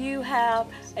 that you have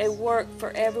a work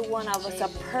for every one of us, a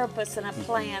purpose and a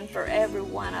plan for every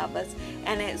one of us,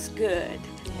 and it's good.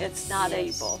 It's not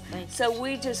evil. So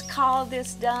we just call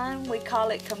this done. We call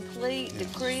it complete,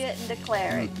 decree it and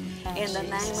declare it in the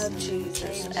name of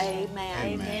Jesus. Amen.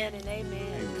 Amen and amen.